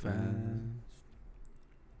too fast.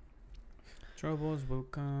 Troubles will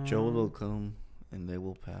come. Trouble will come and they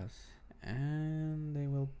will pass. And they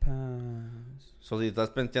will pass. So si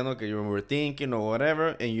estás pensando que you were thinking or whatever,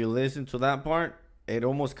 and you listen to that part, it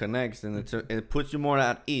almost connects and it puts you more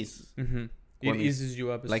at ease. Mm-hmm. It eases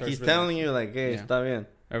you up. Like he's telling you, like, hey, yeah. Está bien.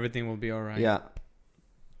 Everything will be alright. Yeah.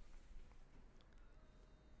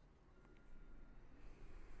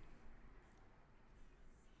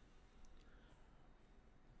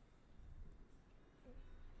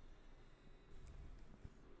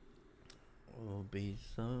 Will be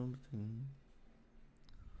something.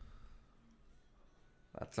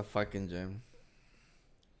 That's a fucking gem.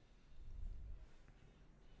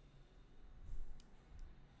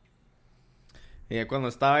 Y cuando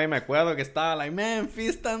estaba ahí me acuerdo que estaba like, man,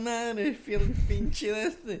 fiesta madre, pinche de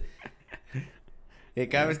este. Y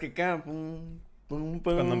cada vez que cada pum, pum,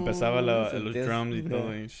 pum, cuando empezaba los drums y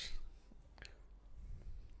todo.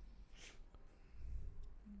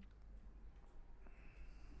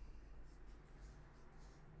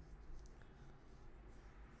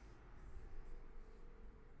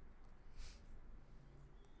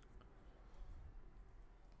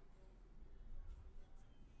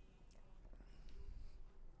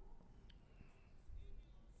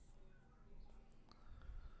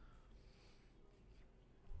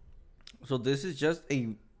 So this is just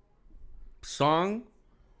a song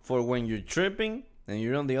for when you're tripping and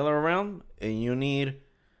you're on the other round and you need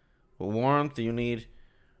warmth, you need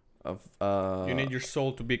you need your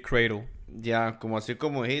soul to be cradle. Yeah, como así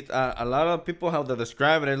como a lot of people how they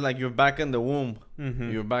describe it is like you're back in the womb.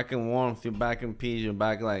 Mm-hmm. You're back in warmth, you're back in peace, you're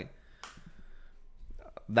back like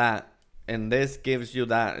that. And this gives you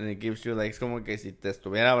that, and it gives you like, es como que si te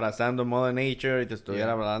estuviera abrazando Mother Nature y te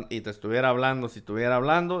estuviera hablando, si estuviera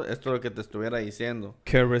hablando, esto es lo que te estuviera diciendo.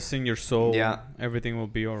 Caressing your soul. Yeah. Everything will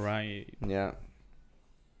be alright. Yeah.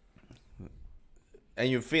 And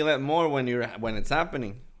you feel it more when it's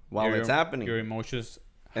happening, while it's happening. Your emotions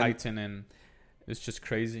heighten, and it's just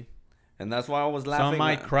crazy. And that's why I was laughing. Some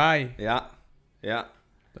might cry. Yeah.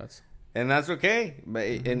 And that's okay, but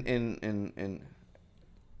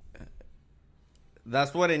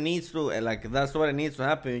that's what it needs to, like, that's what it needs to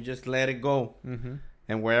happen. You just let it go,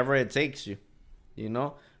 and wherever it takes you, you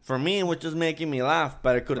know. For me, it was just making me laugh,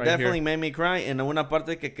 but it could definitely make me cry. En una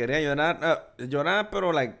parte que quería llorar,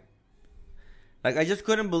 pero like I just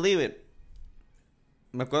couldn't believe it.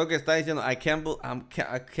 Me acuerdo que estaba diciendo,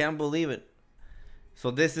 I can't believe it. So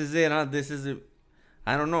this is it, huh? This is it.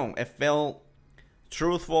 I don't know. It felt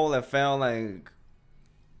truthful. It felt like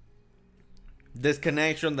this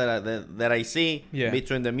connection that I see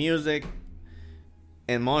between the music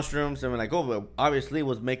and Mushrooms. And we're like, oh, but obviously it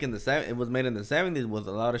was made in the 70s with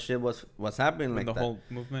a lot of shit was happening like the that. whole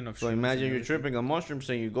movement of. So imagine you're tripping on Mushrooms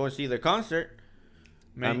and you go see the concert.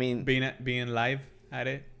 I mean, being live at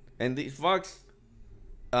it. And these fucks,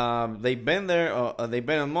 they've been there. They've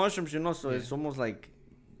been on Mushrooms, you know. So it's almost like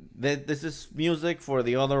this is music for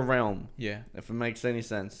the other realm. Yeah, if it makes any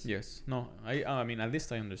sense. Yes. No. I mean, at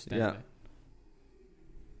least I understand. Yeah.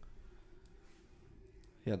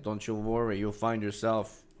 Yeah, don't you worry. You'll find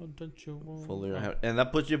yourself. Oh, don't you worry. Fully, and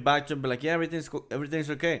that puts you back to be like, yeah, everything's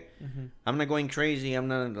okay. I'm not going crazy. I'm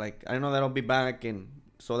not like, I know that I'll be back, and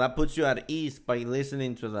so that puts you at ease by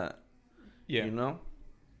listening to that. Yeah, you know.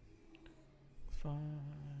 Fine.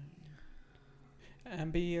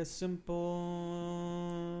 And be a simple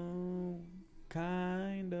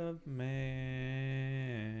kind of man.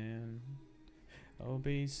 Or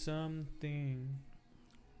be something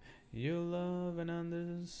you love and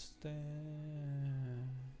understand.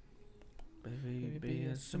 Baby, be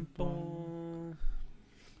a simple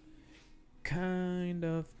kind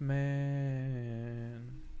of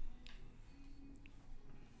man.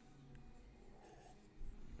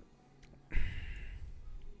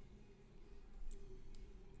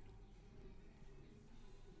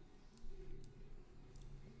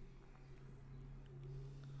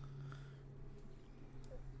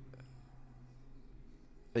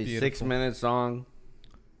 A 6-minute song.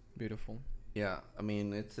 Beautiful. Yeah, I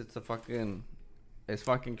mean it's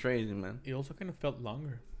fucking crazy, man. It also kind of felt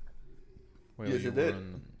longer. Yes, it did.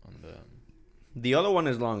 On the other one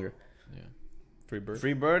is longer. Yeah.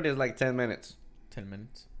 Free Bird is like 10 minutes. 10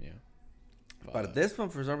 minutes, yeah. But this one,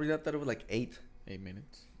 for some reason, I thought it was like 8. 8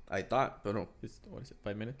 minutes. I thought, but no. What is it?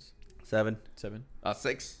 5 minutes? 7.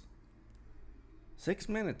 6. 6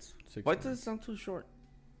 minutes. Why does it sound too short?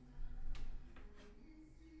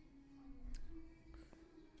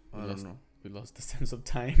 I don't know. We lost the sense of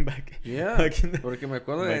time back. Yeah. Porque me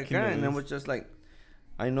acuerdo de acá, and it was just like,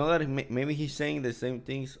 I know that maybe he's saying the same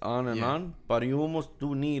things on and on, but you almost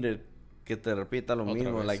do need it que te repita lo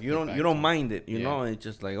mismo. Like you don't mind it, you know. It's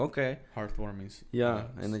just like, okay. Heartwarming. Yeah,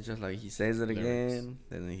 and it's just like he says it again,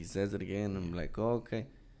 and then he says it again. I'm like, oh, okay.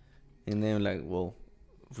 And then like, well,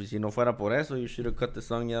 si no fuera por eso, you should have cut the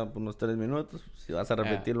song ya por unos 3 minutos. Si vas a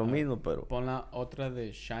repetir lo mismo, pero. Pon la otra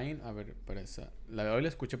de Shine, a ver, para esa. Hoy la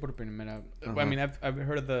escuché por primera. I mean, I've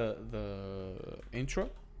heard the intro,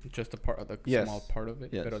 just a part, small part of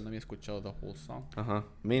it, pero no había escuchado the whole song.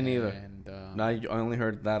 Me neither. And I only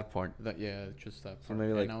heard that part. Just that part. So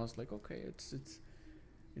maybe like, and I was like, okay, it's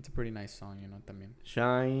a pretty nice song, you know, también.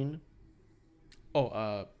 Shine.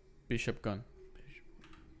 Oh, Bishop Gunn.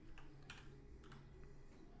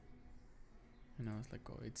 And I was like,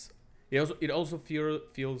 oh, it also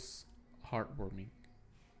feels heartwarming.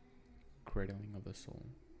 Cradling of the soul.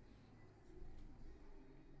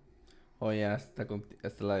 Oh yeah, esta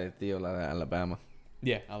es la de tío, la de Alabama.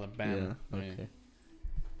 Yeah, Alabama. Yeah, okay.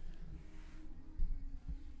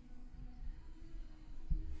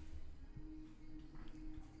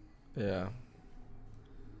 Yeah.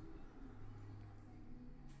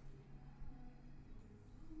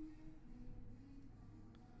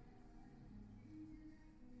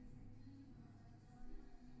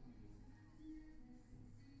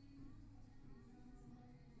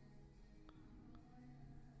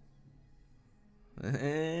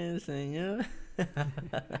 Señor.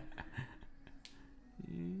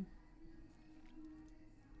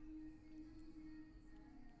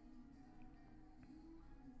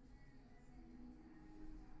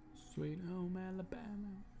 Sweet home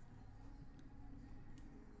Alabama.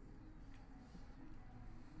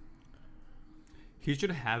 He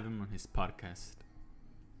should have him on his podcast.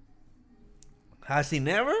 Has he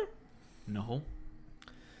never? No.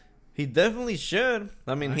 He definitely should.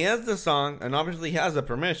 I mean, he has the song, and obviously he has the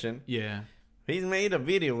permission. Yeah. He's made a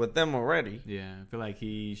video with them already. Yeah, I feel like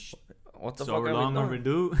what the so fuck are long we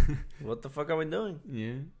doing? overdue. What the fuck are we doing?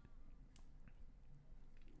 Yeah.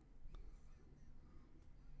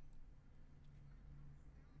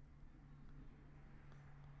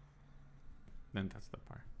 Then that's the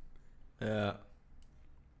part. Yeah.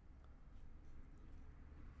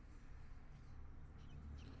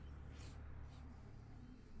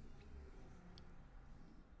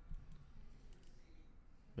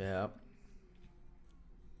 Yeah.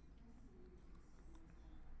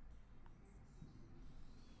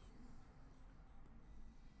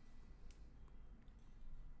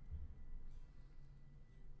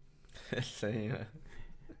 Sí.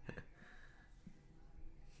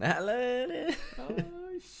 Dale.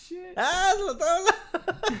 Oh shit. ¡Ah! ¡Se lo estaba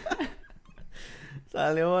hablando!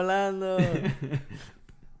 Salió volando.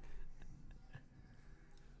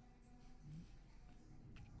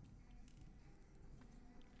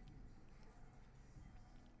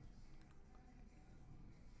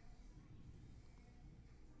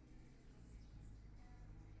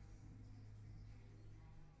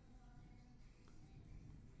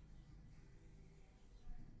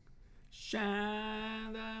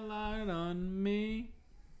 Shine that light on me.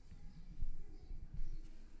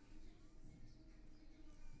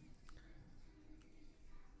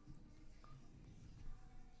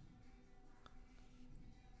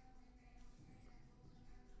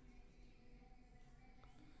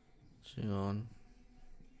 Chingón.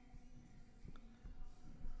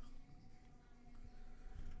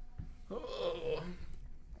 Oh.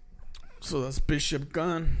 So that's Bishop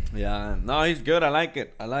Gunn. Yeah. No, he's good. I like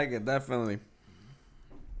it. Definitely.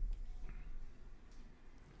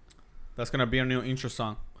 That's gonna be our new intro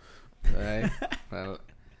song. Right. Well,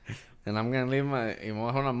 and I'm gonna leave my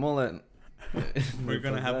a mullet. We're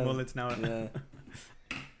gonna have mullets now. Yeah.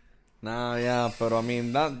 No, yeah, but I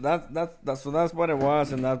mean that's what it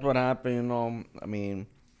was, and that's what happened. You know, I mean,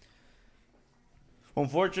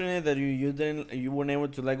 unfortunate that you weren't able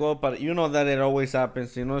to let go, but you know that it always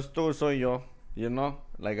happens. Si no es tú, soy yo. You know,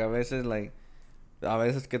 like a veces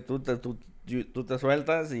que tú te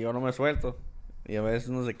sueltas y yo no me suelto, y a veces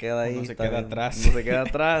uno se queda ahí, uno se queda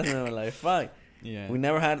atrás, and I'm like fuck. Yeah. We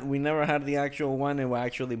never had the actual one, and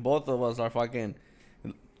actually both of us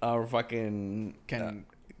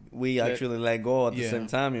we actually let go at the same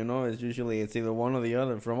time, you know. It's either one or the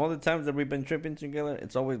other. From all the times that we've been tripping together,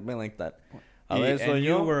 it's always been like that. And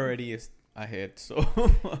you were already ahead, so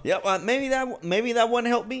yeah, but maybe that one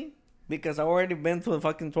helped me because I already been through the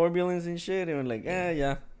fucking turbulence and shit, and I'm like,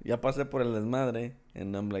 ya pasé por el desmadre,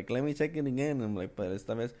 and I'm like, let me take it again. And I'm like, but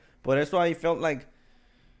esta vez, por eso I felt like,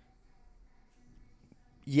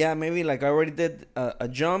 yeah, maybe like I already did a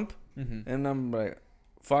jump, and I'm like,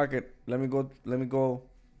 fuck it, let me go.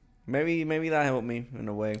 Maybe that helped me in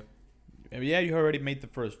a way. Yeah, you already made the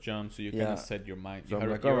first jump, so you kind of set your mind. So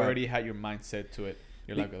you already had your mind set to it.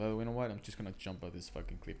 You're like, oh, you know what? I'm just gonna jump out this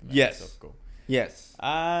fucking cliff. And yes. Go. Yes.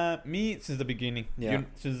 Me since the beginning. Yeah.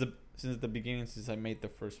 Since the beginning, since I made the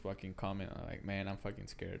first fucking comment, I'm like, man, I'm fucking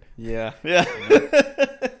scared. Yeah. Yeah. You know?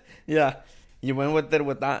 Yeah. You went with it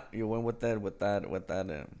with that.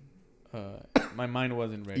 My mind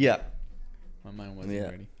wasn't ready. Yeah. My mind wasn't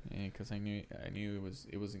ready, because I knew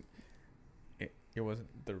it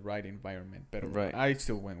wasn't the right environment. But right. I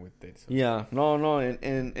still went with it. So. Yeah, no,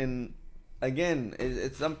 and again,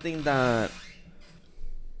 it's something that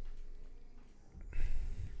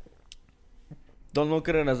don't look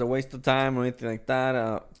at it as a waste of time or anything like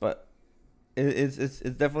that. But it's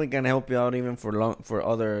definitely gonna help you out even for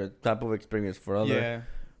other type of experience for other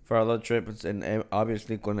trips, and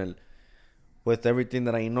obviously with everything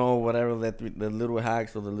that I know, whatever the little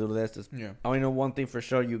hacks or the little this. Yeah. I know one thing for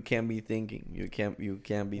sure: you can't be thinking. You can't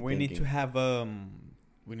be. We need to have the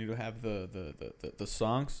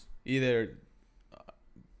songs either.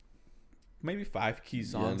 Maybe 5 key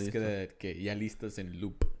songs que ya listas en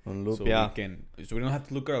loop. On loop, so yeah. So we don't have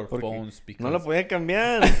to look at our phones because no lo podía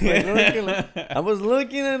cambiar. I was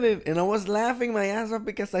looking at it and I was laughing my ass off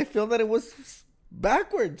because I feel that it was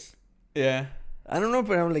backwards. Yeah. I don't know,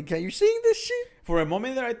 but I'm like, are you seeing this shit? For a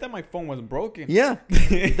moment there, I thought my phone was broken. Yeah.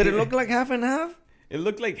 Did it look like half and half? It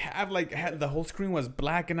looked like half, the whole screen was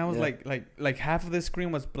black, and I was like half of the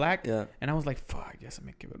screen was black. Yeah. And I was like, fuck, yes, I'm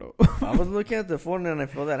gonna give it up. I was looking at the phone and I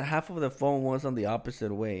felt that half of the phone was on the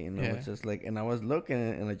opposite way. And I was just like, and I was looking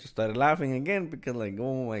and I just started laughing again because like,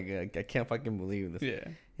 oh my God, I can't fucking believe this. Yeah.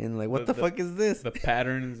 And like, what the fuck is this? The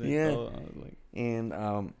patterns. And all, like,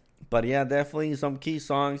 and but yeah, definitely some key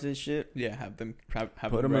songs and shit. Yeah, have them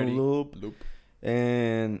put them in loop. Loop.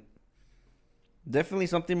 And Definitely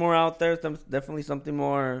something more out there. Definitely something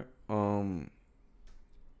more.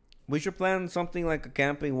 We should plan something like a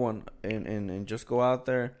camping one and just go out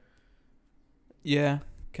there. Yeah,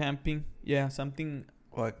 camping. Yeah, something.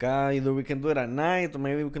 Like either we can do it at night or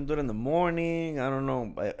maybe we can do it in the morning. I don't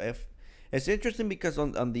know. If it's interesting because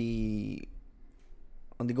on the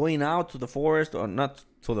going out to the forest, or not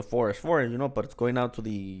to the forest, you know, but it's going out to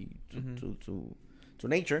the to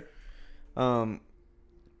nature.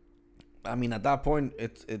 I mean, at that point,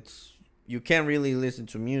 it's you can't really listen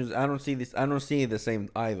to music. I don't see the same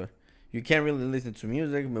either. You can't really listen to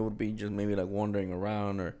music. It would be just maybe like wandering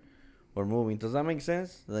around or moving. Does that make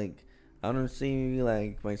sense? Like, I don't see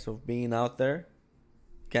like myself being out there,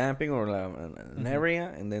 camping or like an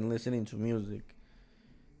area and then listening to music.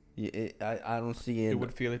 I don't see it. You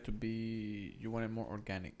would feel it to be. You want it more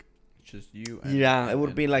organic. Just you. It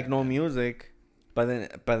would be like no music. But then,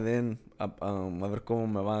 a ver cómo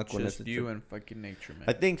me va con just you and fucking nature, man.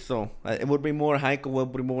 I think so. It would be more hike, it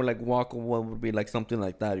would be more like walk, it would be like something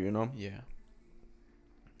like that, you know? Yeah.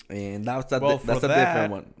 And that's a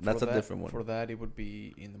different one. That's a different one. For that, it would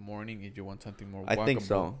be in the morning if you want something more walkable. I think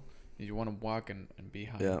so. If you want to walk and be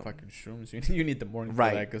high on fucking shrooms, you need the morning for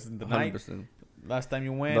that. Because in the 100%. Night, last time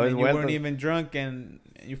you went, and you weren't even drunk and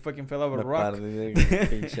you fucking fell over a rock.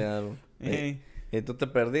 Hey. Y tú te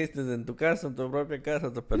perdiste en tu casa, en tu propia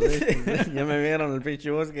casa, te perdiste. Ya me vieron el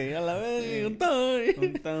pinche bosque. Ya la ves, un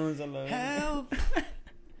ton. Help.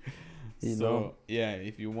 So, yeah,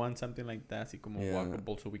 if you want something like that, así como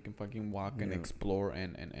walkable, so we can fucking walk and explore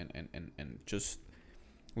and just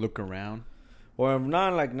look around. Or if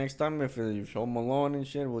not, like next time, if you show them alone and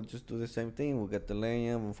shit, we'll just do the same thing. We'll get the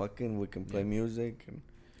leña, we can play music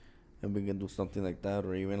and we can do something like that,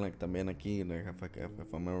 or even like también aquí, like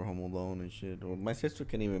if I'm ever home alone and shit, or my sister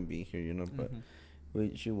can even be here, you know, but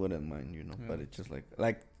she wouldn't mind, you know. Yeah. But it's just like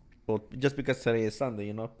well, just because today is Sunday,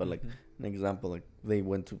 you know. But like an example, like they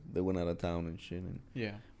went out of town and shit, and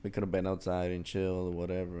we could have been outside and chill or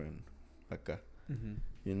whatever, and acá,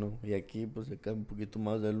 you know. Y aquí pues acá un poquito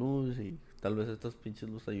más de luz y tal vez estas pinches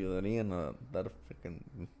luces ayudarían a dar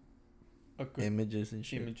freaking images and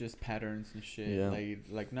shit. Images, patterns and shit. Yeah.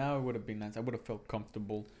 Like now it would have been nice. I would have felt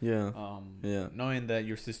comfortable. Yeah. Knowing that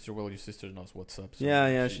your sister knows what's up. So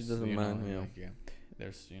she doesn't mind. Know,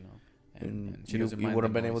 there's and she doesn't mind. You would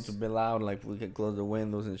have been able to be loud. Like we could close the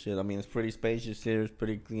windows and shit. I mean, it's pretty spacious here. It's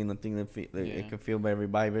pretty clean. I think it can feel very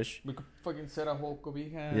vibe-ish. We could fucking set a whole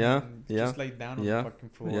cobija. Just lay down on the fucking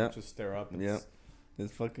floor. Just stare up.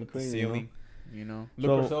 It's fucking crazy. Ceiling. You know,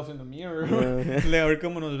 look ourselves in the mirror. A ver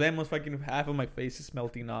cómo nos vemos. Fucking half of my face is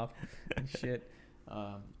melting off and shit.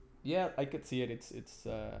 I could see it. It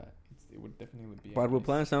would definitely be. But we'll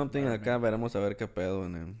plan something acá. Veremos a ver qué pedo,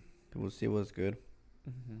 and then we'll see what's good.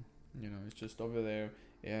 You know, it's just over there.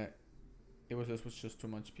 Yeah, it was just too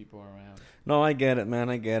much people around. No, I get it, man.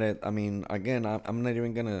 I get it. I mean, again, I'm not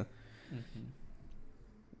even gonna.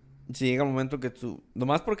 Si llega el momento que tú,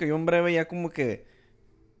 nomás porque yo en breve ya como que.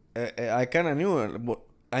 I kind of knew it, but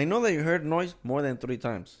I know that you heard noise more than 3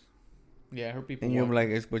 times. Yeah, I heard people. And you're like,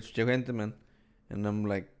 escuché gente, man. And I'm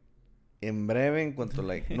like, en breve, en cuanto,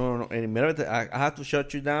 like, no. En breve, I have to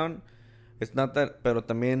shut you down. It's not that, pero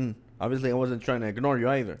también, obviously, I wasn't trying to ignore you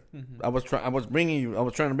either. I was trying to bring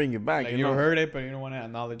you back. Like you heard it, but you don't want to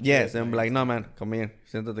acknowledge it. Yes, and I'm like, no, man, come here.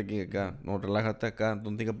 Siéntate aquí, acá. No, relájate acá.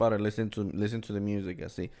 Don't think about it. Listen to the music,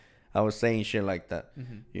 así. I was saying shit like that,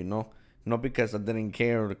 you know? Not because I didn't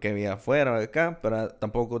care lo que había afuera o acá, pero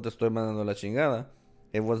tampoco te estoy mandando la chingada.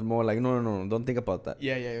 It was more like, no, don't think about that.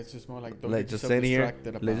 Yeah, it's just more like, don't like, just sit here,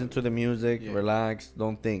 listen to the music, relax,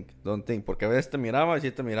 don't think. Porque a veces te miraba y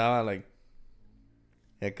si te miraba, like,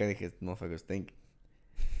 y acá dije, this motherfucker's thinking.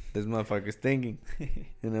 This motherfucker's thinking.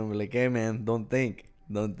 And I'm like, hey, man, don't think.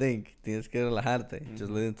 Tienes que relajarte.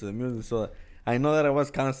 Just listen to the music. So I know that I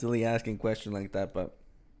was constantly asking questions like that, but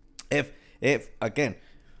if again,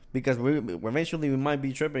 because we eventually might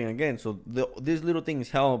be tripping again. So these little things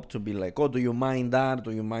help to be like, oh, do you mind that?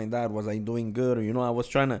 Was I doing good? Or, you know, I was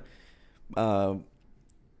trying to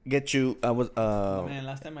get you. I was. Man,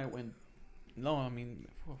 last time I went. No, I mean,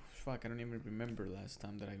 I don't even remember last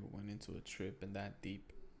time that I went into a trip and that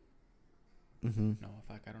deep. No,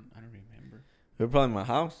 I don't remember. You're probably in my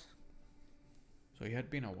house. So it had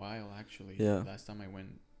been a while actually. Yeah. Last time I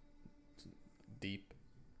went deep.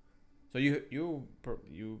 So you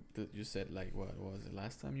said like what was it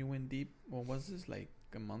last time you went deep? What was this, like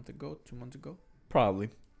a month ago, 2 months ago? Probably.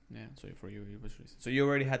 Yeah. So for you it was recent. So you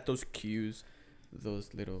already had those cues,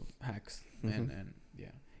 those little hacks, and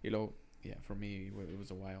you know, for me it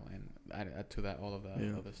was a while, and add to that all of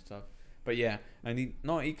the other stuff. But yeah, I mean,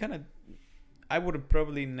 no, it kind of. I would have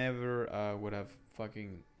probably never would have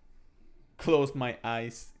fucking closed my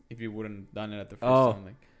eyes if you wouldn't done it at the first time.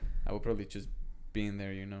 Like, I would probably just be in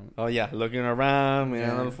there, you know. Oh yeah, looking around,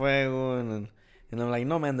 mirando el fuego, and I'm like,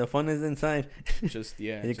 no man, the fun is inside. Just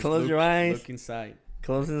you just close your eyes, look inside.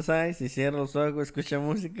 Close his eyes, y cierra los ojos, escucha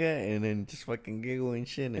música, and then just fucking giggle and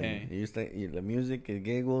shit. And you start, the music, it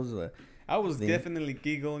giggles. I was definitely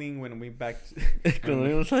giggling when we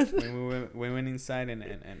we went inside and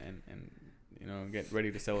you know, get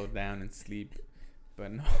ready to settle down and sleep.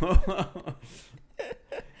 But no.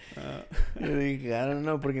 Yo dije, I don't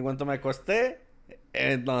know, porque cuando me acosté,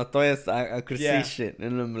 no, todavía I could see shit.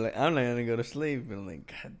 And I'm like, I'm not gonna go to sleep. And I'm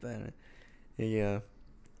like, God damn it. Yeah.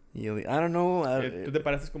 I don't know. Tú te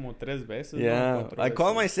pareces como 3 veces. Yeah. ¿No? I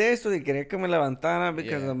called my sister y quería que me levantara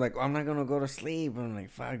because I'm like, I'm not gonna go to sleep. I'm like,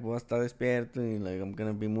 fuck, voy a estar despierto y like, I'm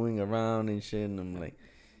gonna be moving around and shit. And I'm like,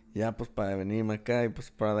 ya pues para venirme acá y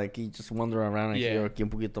pues para de aquí just wander around aquí un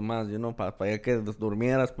poquito más, you know, para allá que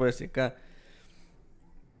durmieras pues y acá.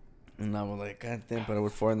 And I was like, God damn, but it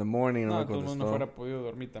was 4 a.m. No, todo el mundo fuera podido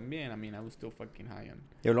dormir también. I mean, I was still fucking high on.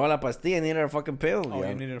 Y luego la pastilla, I needed a fucking pill. Oh,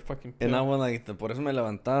 you needed a fucking pill. And I was like, por eso me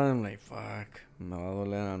levantaba. I'm like, fuck, me va a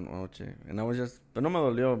doler anoche. And I was just, pero no me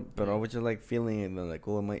dolió, pero I was just like feeling it, like,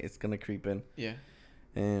 oh, it's gonna creep in. Yeah.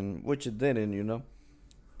 And which it didn't, you know.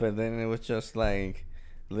 But then it was just like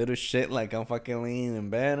little shit, like I'm fucking laying in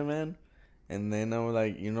bed, man. And then I was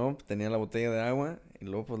like, you know, tenía la botella de agua. Y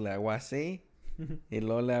luego pues le hago así. Y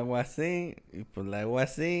luego le hago así, y pues le hago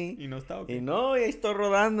así. Y no está okay. Y no, y ahí estoy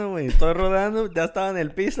rodando, güey. Estoy rodando, ya estaba en el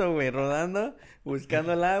piso, güey, rodando,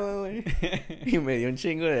 buscando el agua, güey. Y me dio un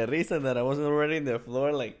chingo de risa that I wasn't already in the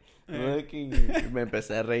floor, like, looking. Y me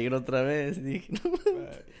empecé a reír otra vez. Y dije, no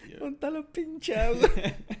mames, ¿dónde está la pinche agua?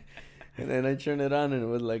 And then I turned it on and it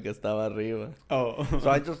was like estaba arriba. Oh. So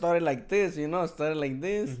I just started like this, you know, started like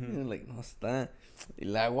this. And like, no está. Y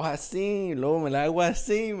la hago así, y luego me la hago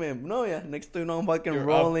así, man. No, yeah, next to you know, I'm fucking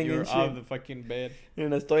rolling and shit. You're out of the fucking bed. Y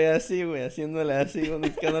no estoy así, güey, haciéndole así,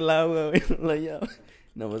 buscando el agua, güey. Like, yeah.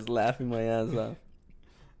 And I was laughing my ass off.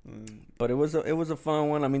 But it was a fun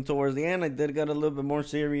one. I mean, towards the end, I did get a little bit more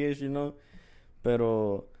serious, you know.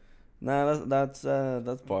 Pero, nah, that's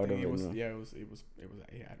part of it. Was, no? Yeah,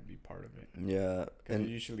 it had to be part of it. Yeah. Because it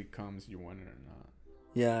usually comes, you want it or not.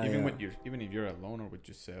 Yeah, even if you're alone or with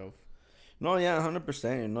yourself. No, yeah,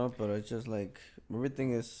 100%, you know, but it's just like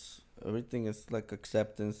everything is like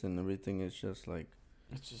acceptance, and everything is just like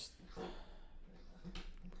it's just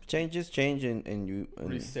change and you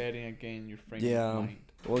resetting again your frame of mind.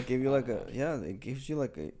 Well, it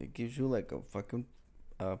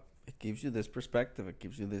gives you this perspective, it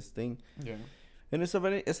gives you this thing. Yeah. And it's a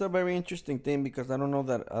very interesting thing because I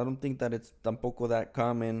don't think that it's tampoco that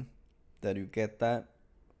common that you get that.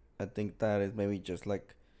 I think that is maybe just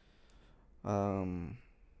like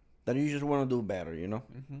that you just want to do better, you know.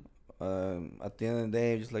 At the end of the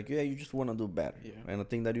day, just like you just want to do better. Yeah. And I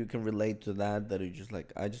think that you can relate to that you just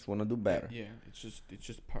like, I just want to do better. Yeah, it's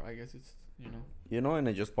just part. I guess it's and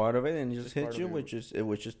it's just part of it, and it just hits you, which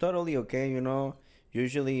is totally okay, you know.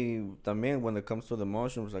 Usually, también when it comes to the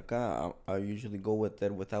emotions, like I usually go with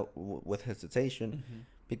it with hesitation.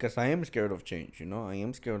 Because I am scared of change, you know. I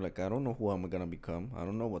am scared, like I don't know who I'm gonna become. I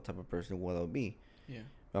don't know what type of person will I be. Yeah.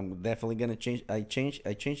 I'm definitely gonna change. I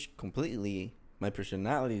change completely. My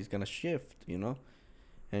personality is gonna shift, you know.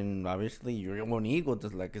 And obviously, your own ego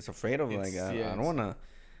just like it's afraid of I don't wanna.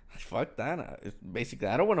 Fuck that. It's basically,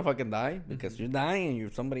 I don't wanna fucking die because you're dying and you're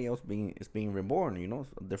somebody else being reborn. You know,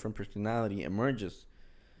 so a different personality emerges.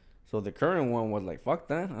 So the current one was like, fuck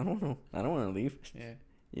that. I don't know. I don't wanna leave. Yeah.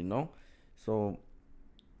 You know, so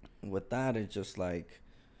with that, it's just like.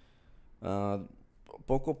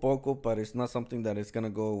 Poco, but it's not something that is gonna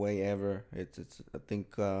go away ever. It's. I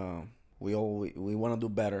think we want to do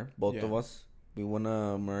better, both of us. We want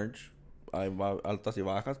to merge. Hay altas y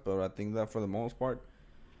bajas, but I think that for the most part,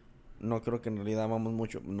 no creo que en realidad vamos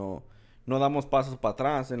mucho. No damos pasos para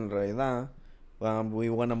atrás en realidad. We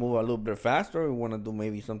want to move a little bit faster. We want to do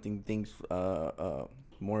maybe things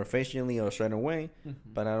more efficiently or a certain way.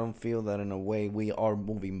 But I don't feel that in a way we are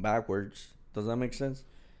moving backwards. Does that make sense?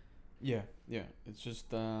 Yeah. It's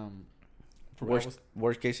just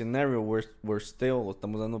worst case scenario, we're still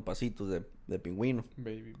estamos dando pasitos de pingüino.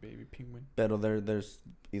 Baby penguin. Pero there's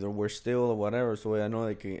either we're still or whatever. So I know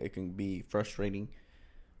it can be frustrating,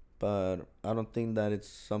 but I don't think that it's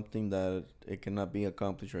something that it cannot be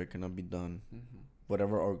accomplished or it cannot be done.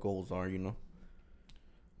 Whatever our goals are, you know.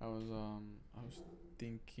 I was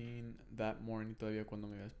thinking that morning todavía cuando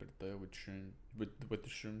me desperté with the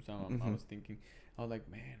shrooms. I was thinking. I was like,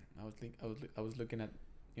 man, I was looking at,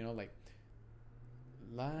 you know, like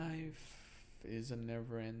life is a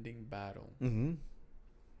never-ending battle. Mm-hmm.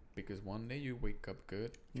 Because one day you wake up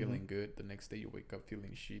good, feeling good. The next day you wake up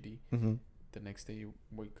feeling shitty. Mm-hmm. The next day you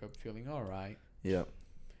wake up feeling all right. Yeah.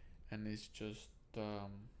 And it's just,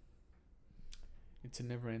 it's a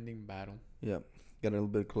never-ending battle. Yeah. Get a little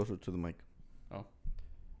bit closer to the mic. Oh.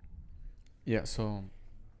 Yeah, so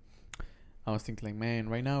I was thinking like, man,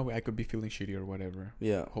 right now I could be feeling shitty or whatever.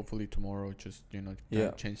 Yeah. Hopefully tomorrow, just,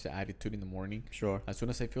 change the attitude in the morning. Sure. As soon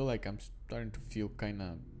as I feel like I'm starting to feel kind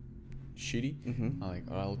of shitty,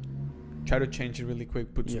 Mm-hmm. I'll try to change it really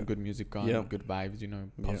quick, put some good music on, good vibes,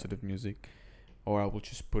 positive music. Or I will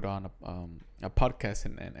just put on a podcast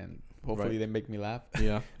and hopefully they make me laugh.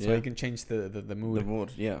 Yeah. So I can change the mood. The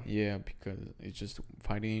mood, yeah. Yeah, because it's just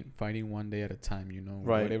fighting one day at a time,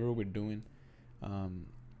 Right. Whatever we're doing,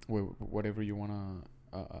 whatever you want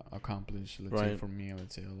to accomplish. Let's say for me,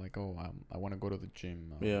 let's say like, I want to go to the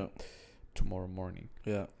gym tomorrow morning.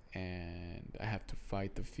 Yeah. And I have to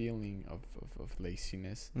fight the feeling of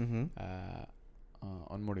laziness, Mm-hmm.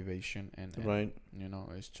 on motivation and right.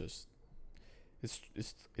 It's just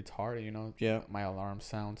it's hard, Yeah. My alarm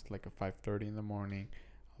sounds like at 5:30 in the morning.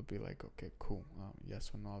 I'll be like, okay, cool.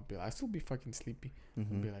 Yes or no? I'll still be fucking sleepy.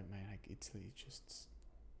 Mm-hmm. I'll be like, man, it's just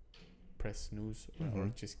press snooze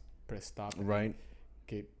or just press stop. Right.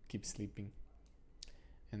 Keep sleeping.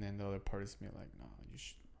 And then the other part is me like, no, you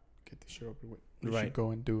should get this shit over with. We should go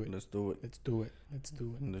and do it. Let's do it. Let's do it.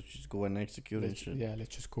 Let's just go and execute it. Yeah,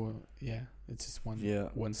 let's just go. Yeah, it's just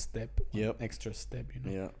one step. Yep. Extra step,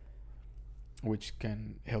 Yeah. Which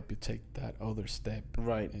can help you take that other step.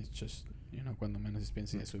 Right. It's just, cuando menos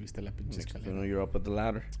piensas, ya subiste la pinche escalera. You're up at the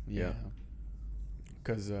ladder. Yeah.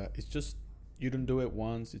 Because it's just, you don't do it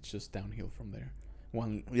once, it's just downhill from there.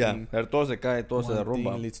 One thing, todo se cae, todo se derrumba. One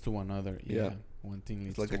thing leads to another. Yeah. One thing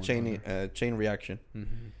leads to another. It's like a chain reaction.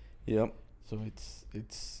 Mm-hmm. Yep. So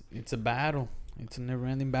it's a battle. It's a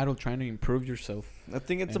never-ending battle trying to improve yourself. I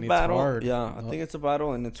think it's and a battle. Hard. Yeah, I think it's a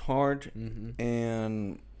battle and it's hard. Mm-hmm.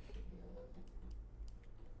 And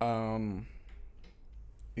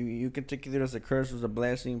you can take it as a curse, as a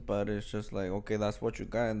blessing, but it's just like, okay, that's what you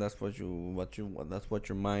got, and that's what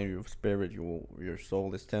your mind, your spirit, your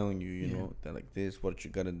soul is telling you. You know that like this is what you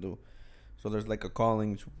gotta do. So there's like a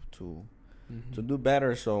calling to do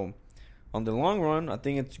better. So on the long run, I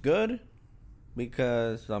think it's good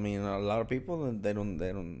because a lot of people they don't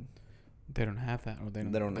have that, or they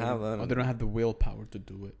don't have the willpower to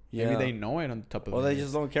do it. Yeah. Maybe they know it on the top of. Or they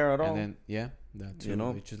just don't care at all. And then that too.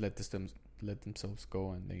 They just let themselves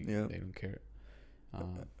go, and they don't care.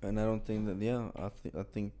 And I don't think that. I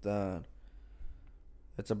think that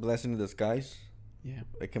it's a blessing in disguise. Yeah,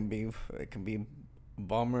 it can be a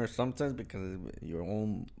bummer sometimes because your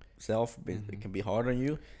own self it can be hard on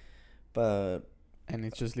you, and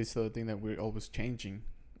it just leads to the thing that we're always changing.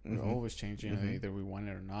 We're always changing, either we want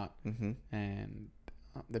it or not. And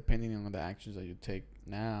depending on the actions that you take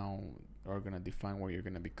now are gonna define what you're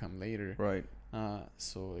gonna become later. Right.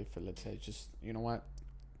 So if let's say just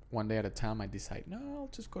one day at a time, I decide I'll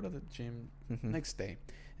just go to the gym next day,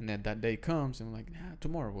 and then that day comes and I'm like,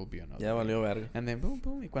 tomorrow will be another. Yeah, valió verga. And then boom,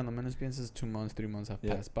 y cuando menos piensas 2 months, 3 months have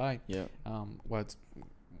passed by. Yeah.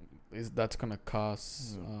 That's gonna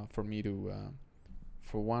cause for me to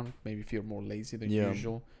for one maybe feel more lazy than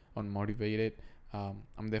usual, unmotivated.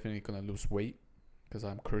 I'm definitely gonna lose weight because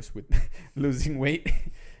I'm cursed with losing weight.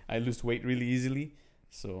 I lose weight really easily,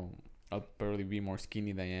 so I'll probably be more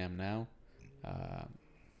skinny than I am now.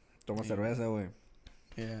 Toma cerveza, güey.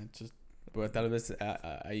 Yeah, just but tal vez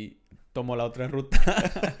ahí tomo la otra ruta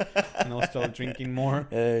and I'll start drinking more.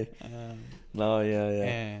 Hey. No, yeah.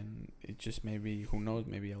 And it just maybe, who knows,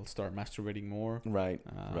 maybe I'll start masturbating more. Right.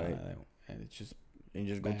 And it's just you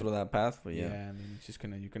just go through that path, but and then it's just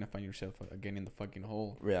you're gonna find yourself again in the fucking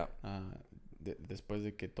hole. Yeah. Después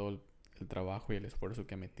de que todo el trabajo y el esfuerzo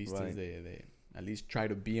que metiste de at least try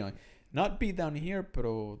to be on, not be down here,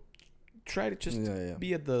 pero try to just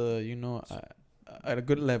be at the at a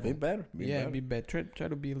good level. Be better. Be better. Try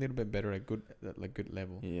to be a little bit better at good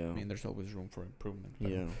level. Yeah. I mean, there's always room for improvement.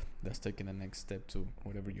 Yeah. That's taking the next step to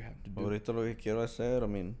whatever you have to do. Ahorita lo que quiero hacer,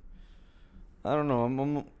 I don't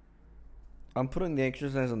know. I'm putting the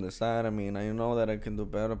exercise on the side. I know that I can do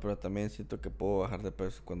better, pero también siento que puedo bajar de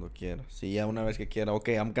peso cuando quiera. Si ya una vez que quiera,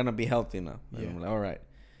 okay, I'm gonna be healthy now. Yeah. I'm like, all right.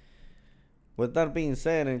 With that being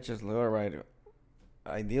said, it's just like, all right.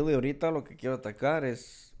 Ideally, ahorita lo que quiero atacar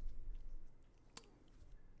is,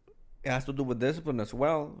 it has to do with discipline as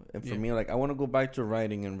well. And for me, like, I want to go back to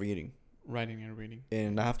writing and reading.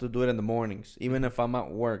 And I have to do it in the mornings, even if I'm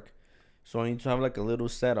at work. So I need to have like a little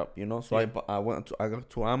setup, So I got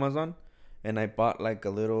to Amazon, and I bought like a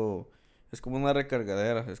little. Es como una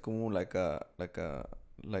recargadera. Es como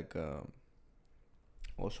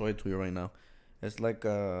I'll show it to you right now. It's like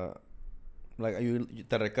you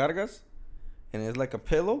te recargas, and it's like a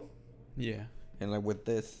pillow. Yeah. And like with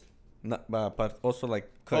this, but also like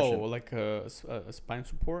cushion. Oh, like a spine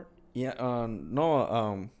support. Yeah.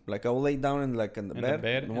 No. Like I'll lay down in the bed. The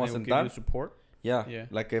bed, and it will give you support. Yeah.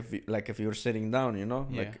 Like if you're sitting down, you know.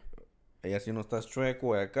 Yeah. Like, si no estás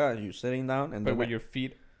chueco acá, you're sitting down and. But with your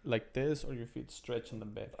feet like this, or your feet stretch on the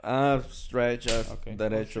bed. Stretch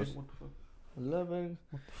derechos. I love it.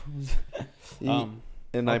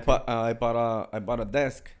 And I bought a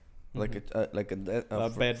desk. Like a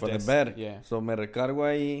bed for desk. The bed. Yeah. So me recargo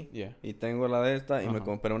ahí. Yeah. Y tengo la de esta. Y me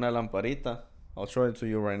compré una lamparita. I'll show it to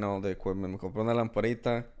you right now, the equipment. Me compré una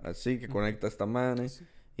lamparita así que conecta esta madre. Sí.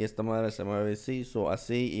 Y esta madre se mueve así. So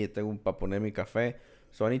así. Y tengo para poner mi café.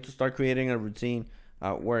 So I need to start creating a routine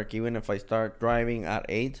at work. Even if I start driving at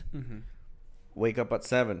 8. Wake up at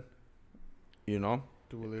 7. You know?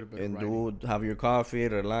 Do a little bit and of writing. Have your coffee.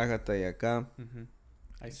 Relájate y acá.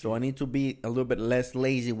 So I need to be a little bit less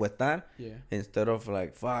lazy with that. Yeah. Instead of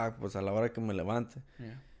like, fuck, pues a la hora que me levante.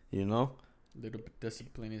 Yeah. You know? A little bit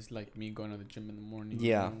discipline is like me going to the gym in the morning.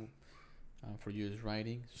 Yeah. You know? For you is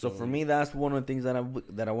writing. So for me, that's one of the things that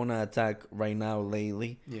I want to attack right now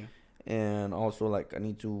lately. Yeah. And also like I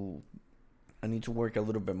need to work a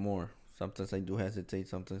little bit more. Sometimes I do hesitate.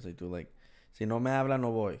 Sometimes I do like, si no me habla,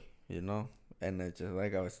 no voy. You know? And it's just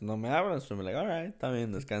like, no me hablan, so I'm like, alright, está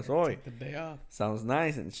bien, descanso hoy. Take the day off. Sounds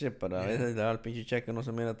nice and shit, but a veces el pinche cheque no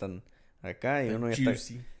se mira tan acá y uno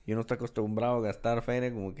está acostumbrado a gastar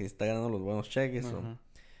feria como que está ganando los buenos cheques.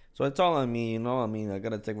 So it's all on me, you know. I mean, I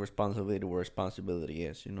gotta take responsibility where responsibility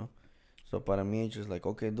is, you know. So para mí it's just like,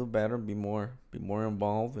 okay, do better, be more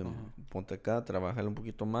involved, and ponte acá, trabajar un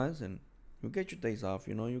poquito más, and you get your days off,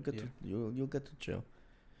 you know. You get to chill,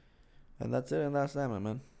 and that's it, and that's that, my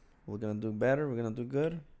man. We're gonna do better. We're gonna do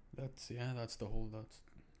good. That's the whole.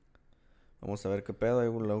 Vamos a ver qué pedo. Y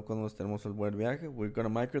luego cuando tenemos el buen viaje, we're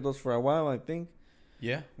gonna microdose for a while, I think.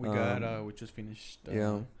 Yeah, we just finished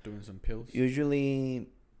doing some pills. Usually,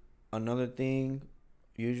 another thing.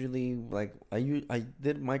 Usually, like I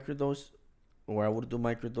did microdose, or I would do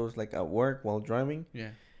microdose like at work while driving.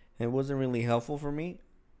 Yeah, and it wasn't really helpful for me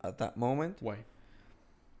at that moment. Why?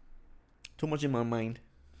 Too much in my mind.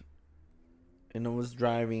 And I was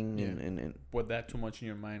driving and But that too much in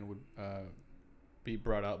your mind would be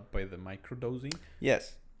brought up by the microdosing?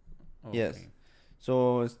 Yes. Okay. Yes.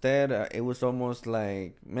 So instead, it was almost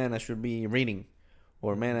like, man, I should be reading.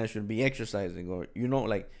 Or, man, I should be exercising. Or, you know,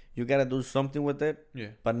 like, you got to do something with it.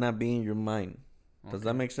 Yeah. But not be in your mind. Does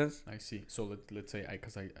that make sense? I see. So let's say,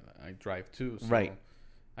 because I drive too. So right.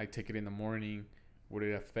 I take it in the morning. Would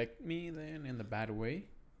it affect me then in the bad way?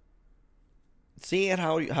 See it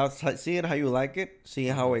how you like it. See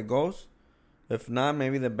how it goes. If not,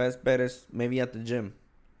 maybe the best bet is maybe at the gym.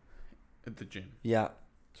 At the gym. Yeah.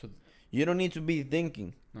 So you don't need to be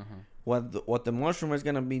thinking. What the mushroom is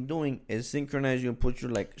gonna be doing is synchronize you and put you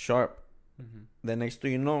like sharp. The next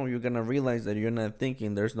thing you know, you're gonna realize that you're not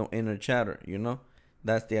thinking. There's no inner chatter. You know,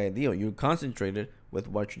 that's the ideal. You're concentrated with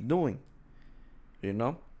what you're doing. You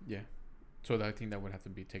know. Yeah. So I think that would have to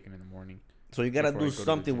be taken in the morning. So you gotta do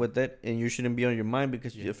something with it, and you shouldn't be on your mind,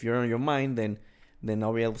 because if you're on your mind, then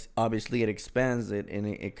obviously it expands it, and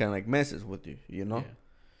it kind of like messes with you, you know. Yeah.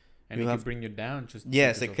 And it can bring you down just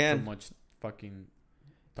because it can. Too much fucking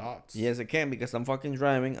thoughts. Yes, it can, because I'm fucking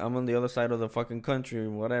driving. I'm on the other side of the fucking country,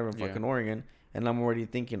 whatever, fucking Oregon, and I'm already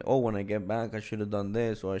thinking, oh, when I get back, I should have done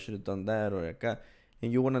this, or I should have done that, or that.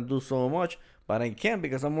 And you want to do so much, but I can't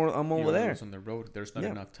because I'm over there. On the road, there's not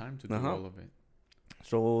enough time to do all of it.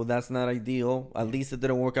 So that's not ideal. At least it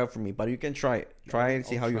didn't work out for me. But you can try it. Try it,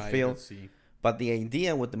 see how you feel. But the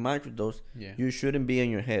idea with the microdose, you shouldn't be in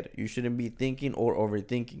your head. You shouldn't be thinking or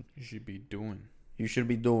overthinking. You should be doing. You should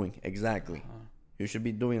be doing, exactly. You should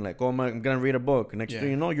be doing like, oh, I'm gonna read a book. Next thing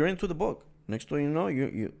you know, you're into the book. Next thing you know,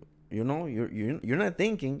 you're not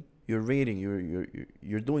thinking. You're reading.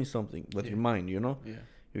 You're doing something with your mind. You know. Yeah.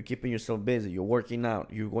 You're keeping yourself busy. You're working out.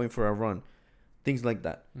 You're going for a run. Things like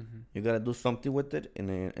that. You gotta do something with it,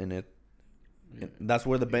 and that's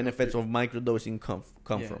where the benefits of microdosing come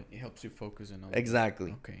from. It helps you focus on all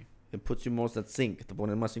exactly. Okay. It puts you most at sync. Te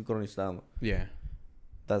pones más sincronizado. Yeah.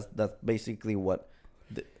 That's basically what.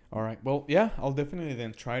 All right. Well, yeah, I'll definitely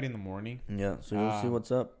then try it in the morning. Yeah. So you'll see what's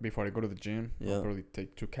up before I go to the gym. I'll probably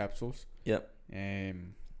take 2 capsules. Yep.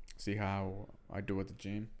 And see how I do at the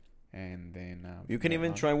gym. and then you can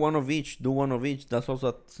even try one of each. Do one of each. That's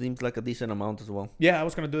also seems like a decent amount as well. Yeah, I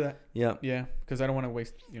was gonna do that. Yeah, yeah, because I don't want to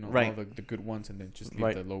waste all the good ones and then just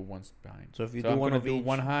leave the low ones behind. So if you do one of each,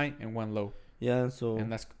 one high and one low. Yeah, so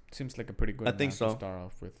and that seems like a pretty good. I think so. To start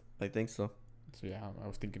off with. I think so. So yeah, I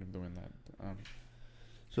was thinking of doing that.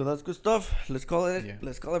 So that's good stuff. Let's call it. Yeah.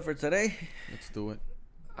 Let's call it for today. Let's do it.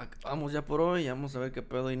 Vamos ya por hoy. Vamos a ver qué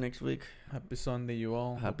pedo next week. Happy Sunday, you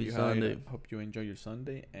all. Happy Sunday. Hope you enjoy your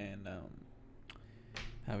Sunday and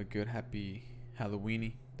have a good happy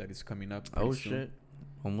Halloweeny that is coming up. Oh soon. Shit!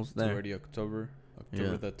 Almost there. It's already October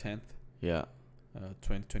the 10th. Yeah.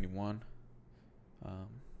 2021.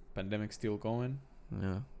 Pandemic still going.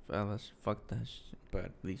 Yeah. Fellas, fuck that shit.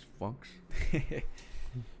 But these fucks.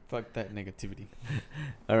 Fuck that negativity.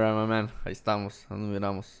 Alright, my man. Ahí estamos. Nos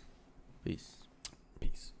miramos. Peace.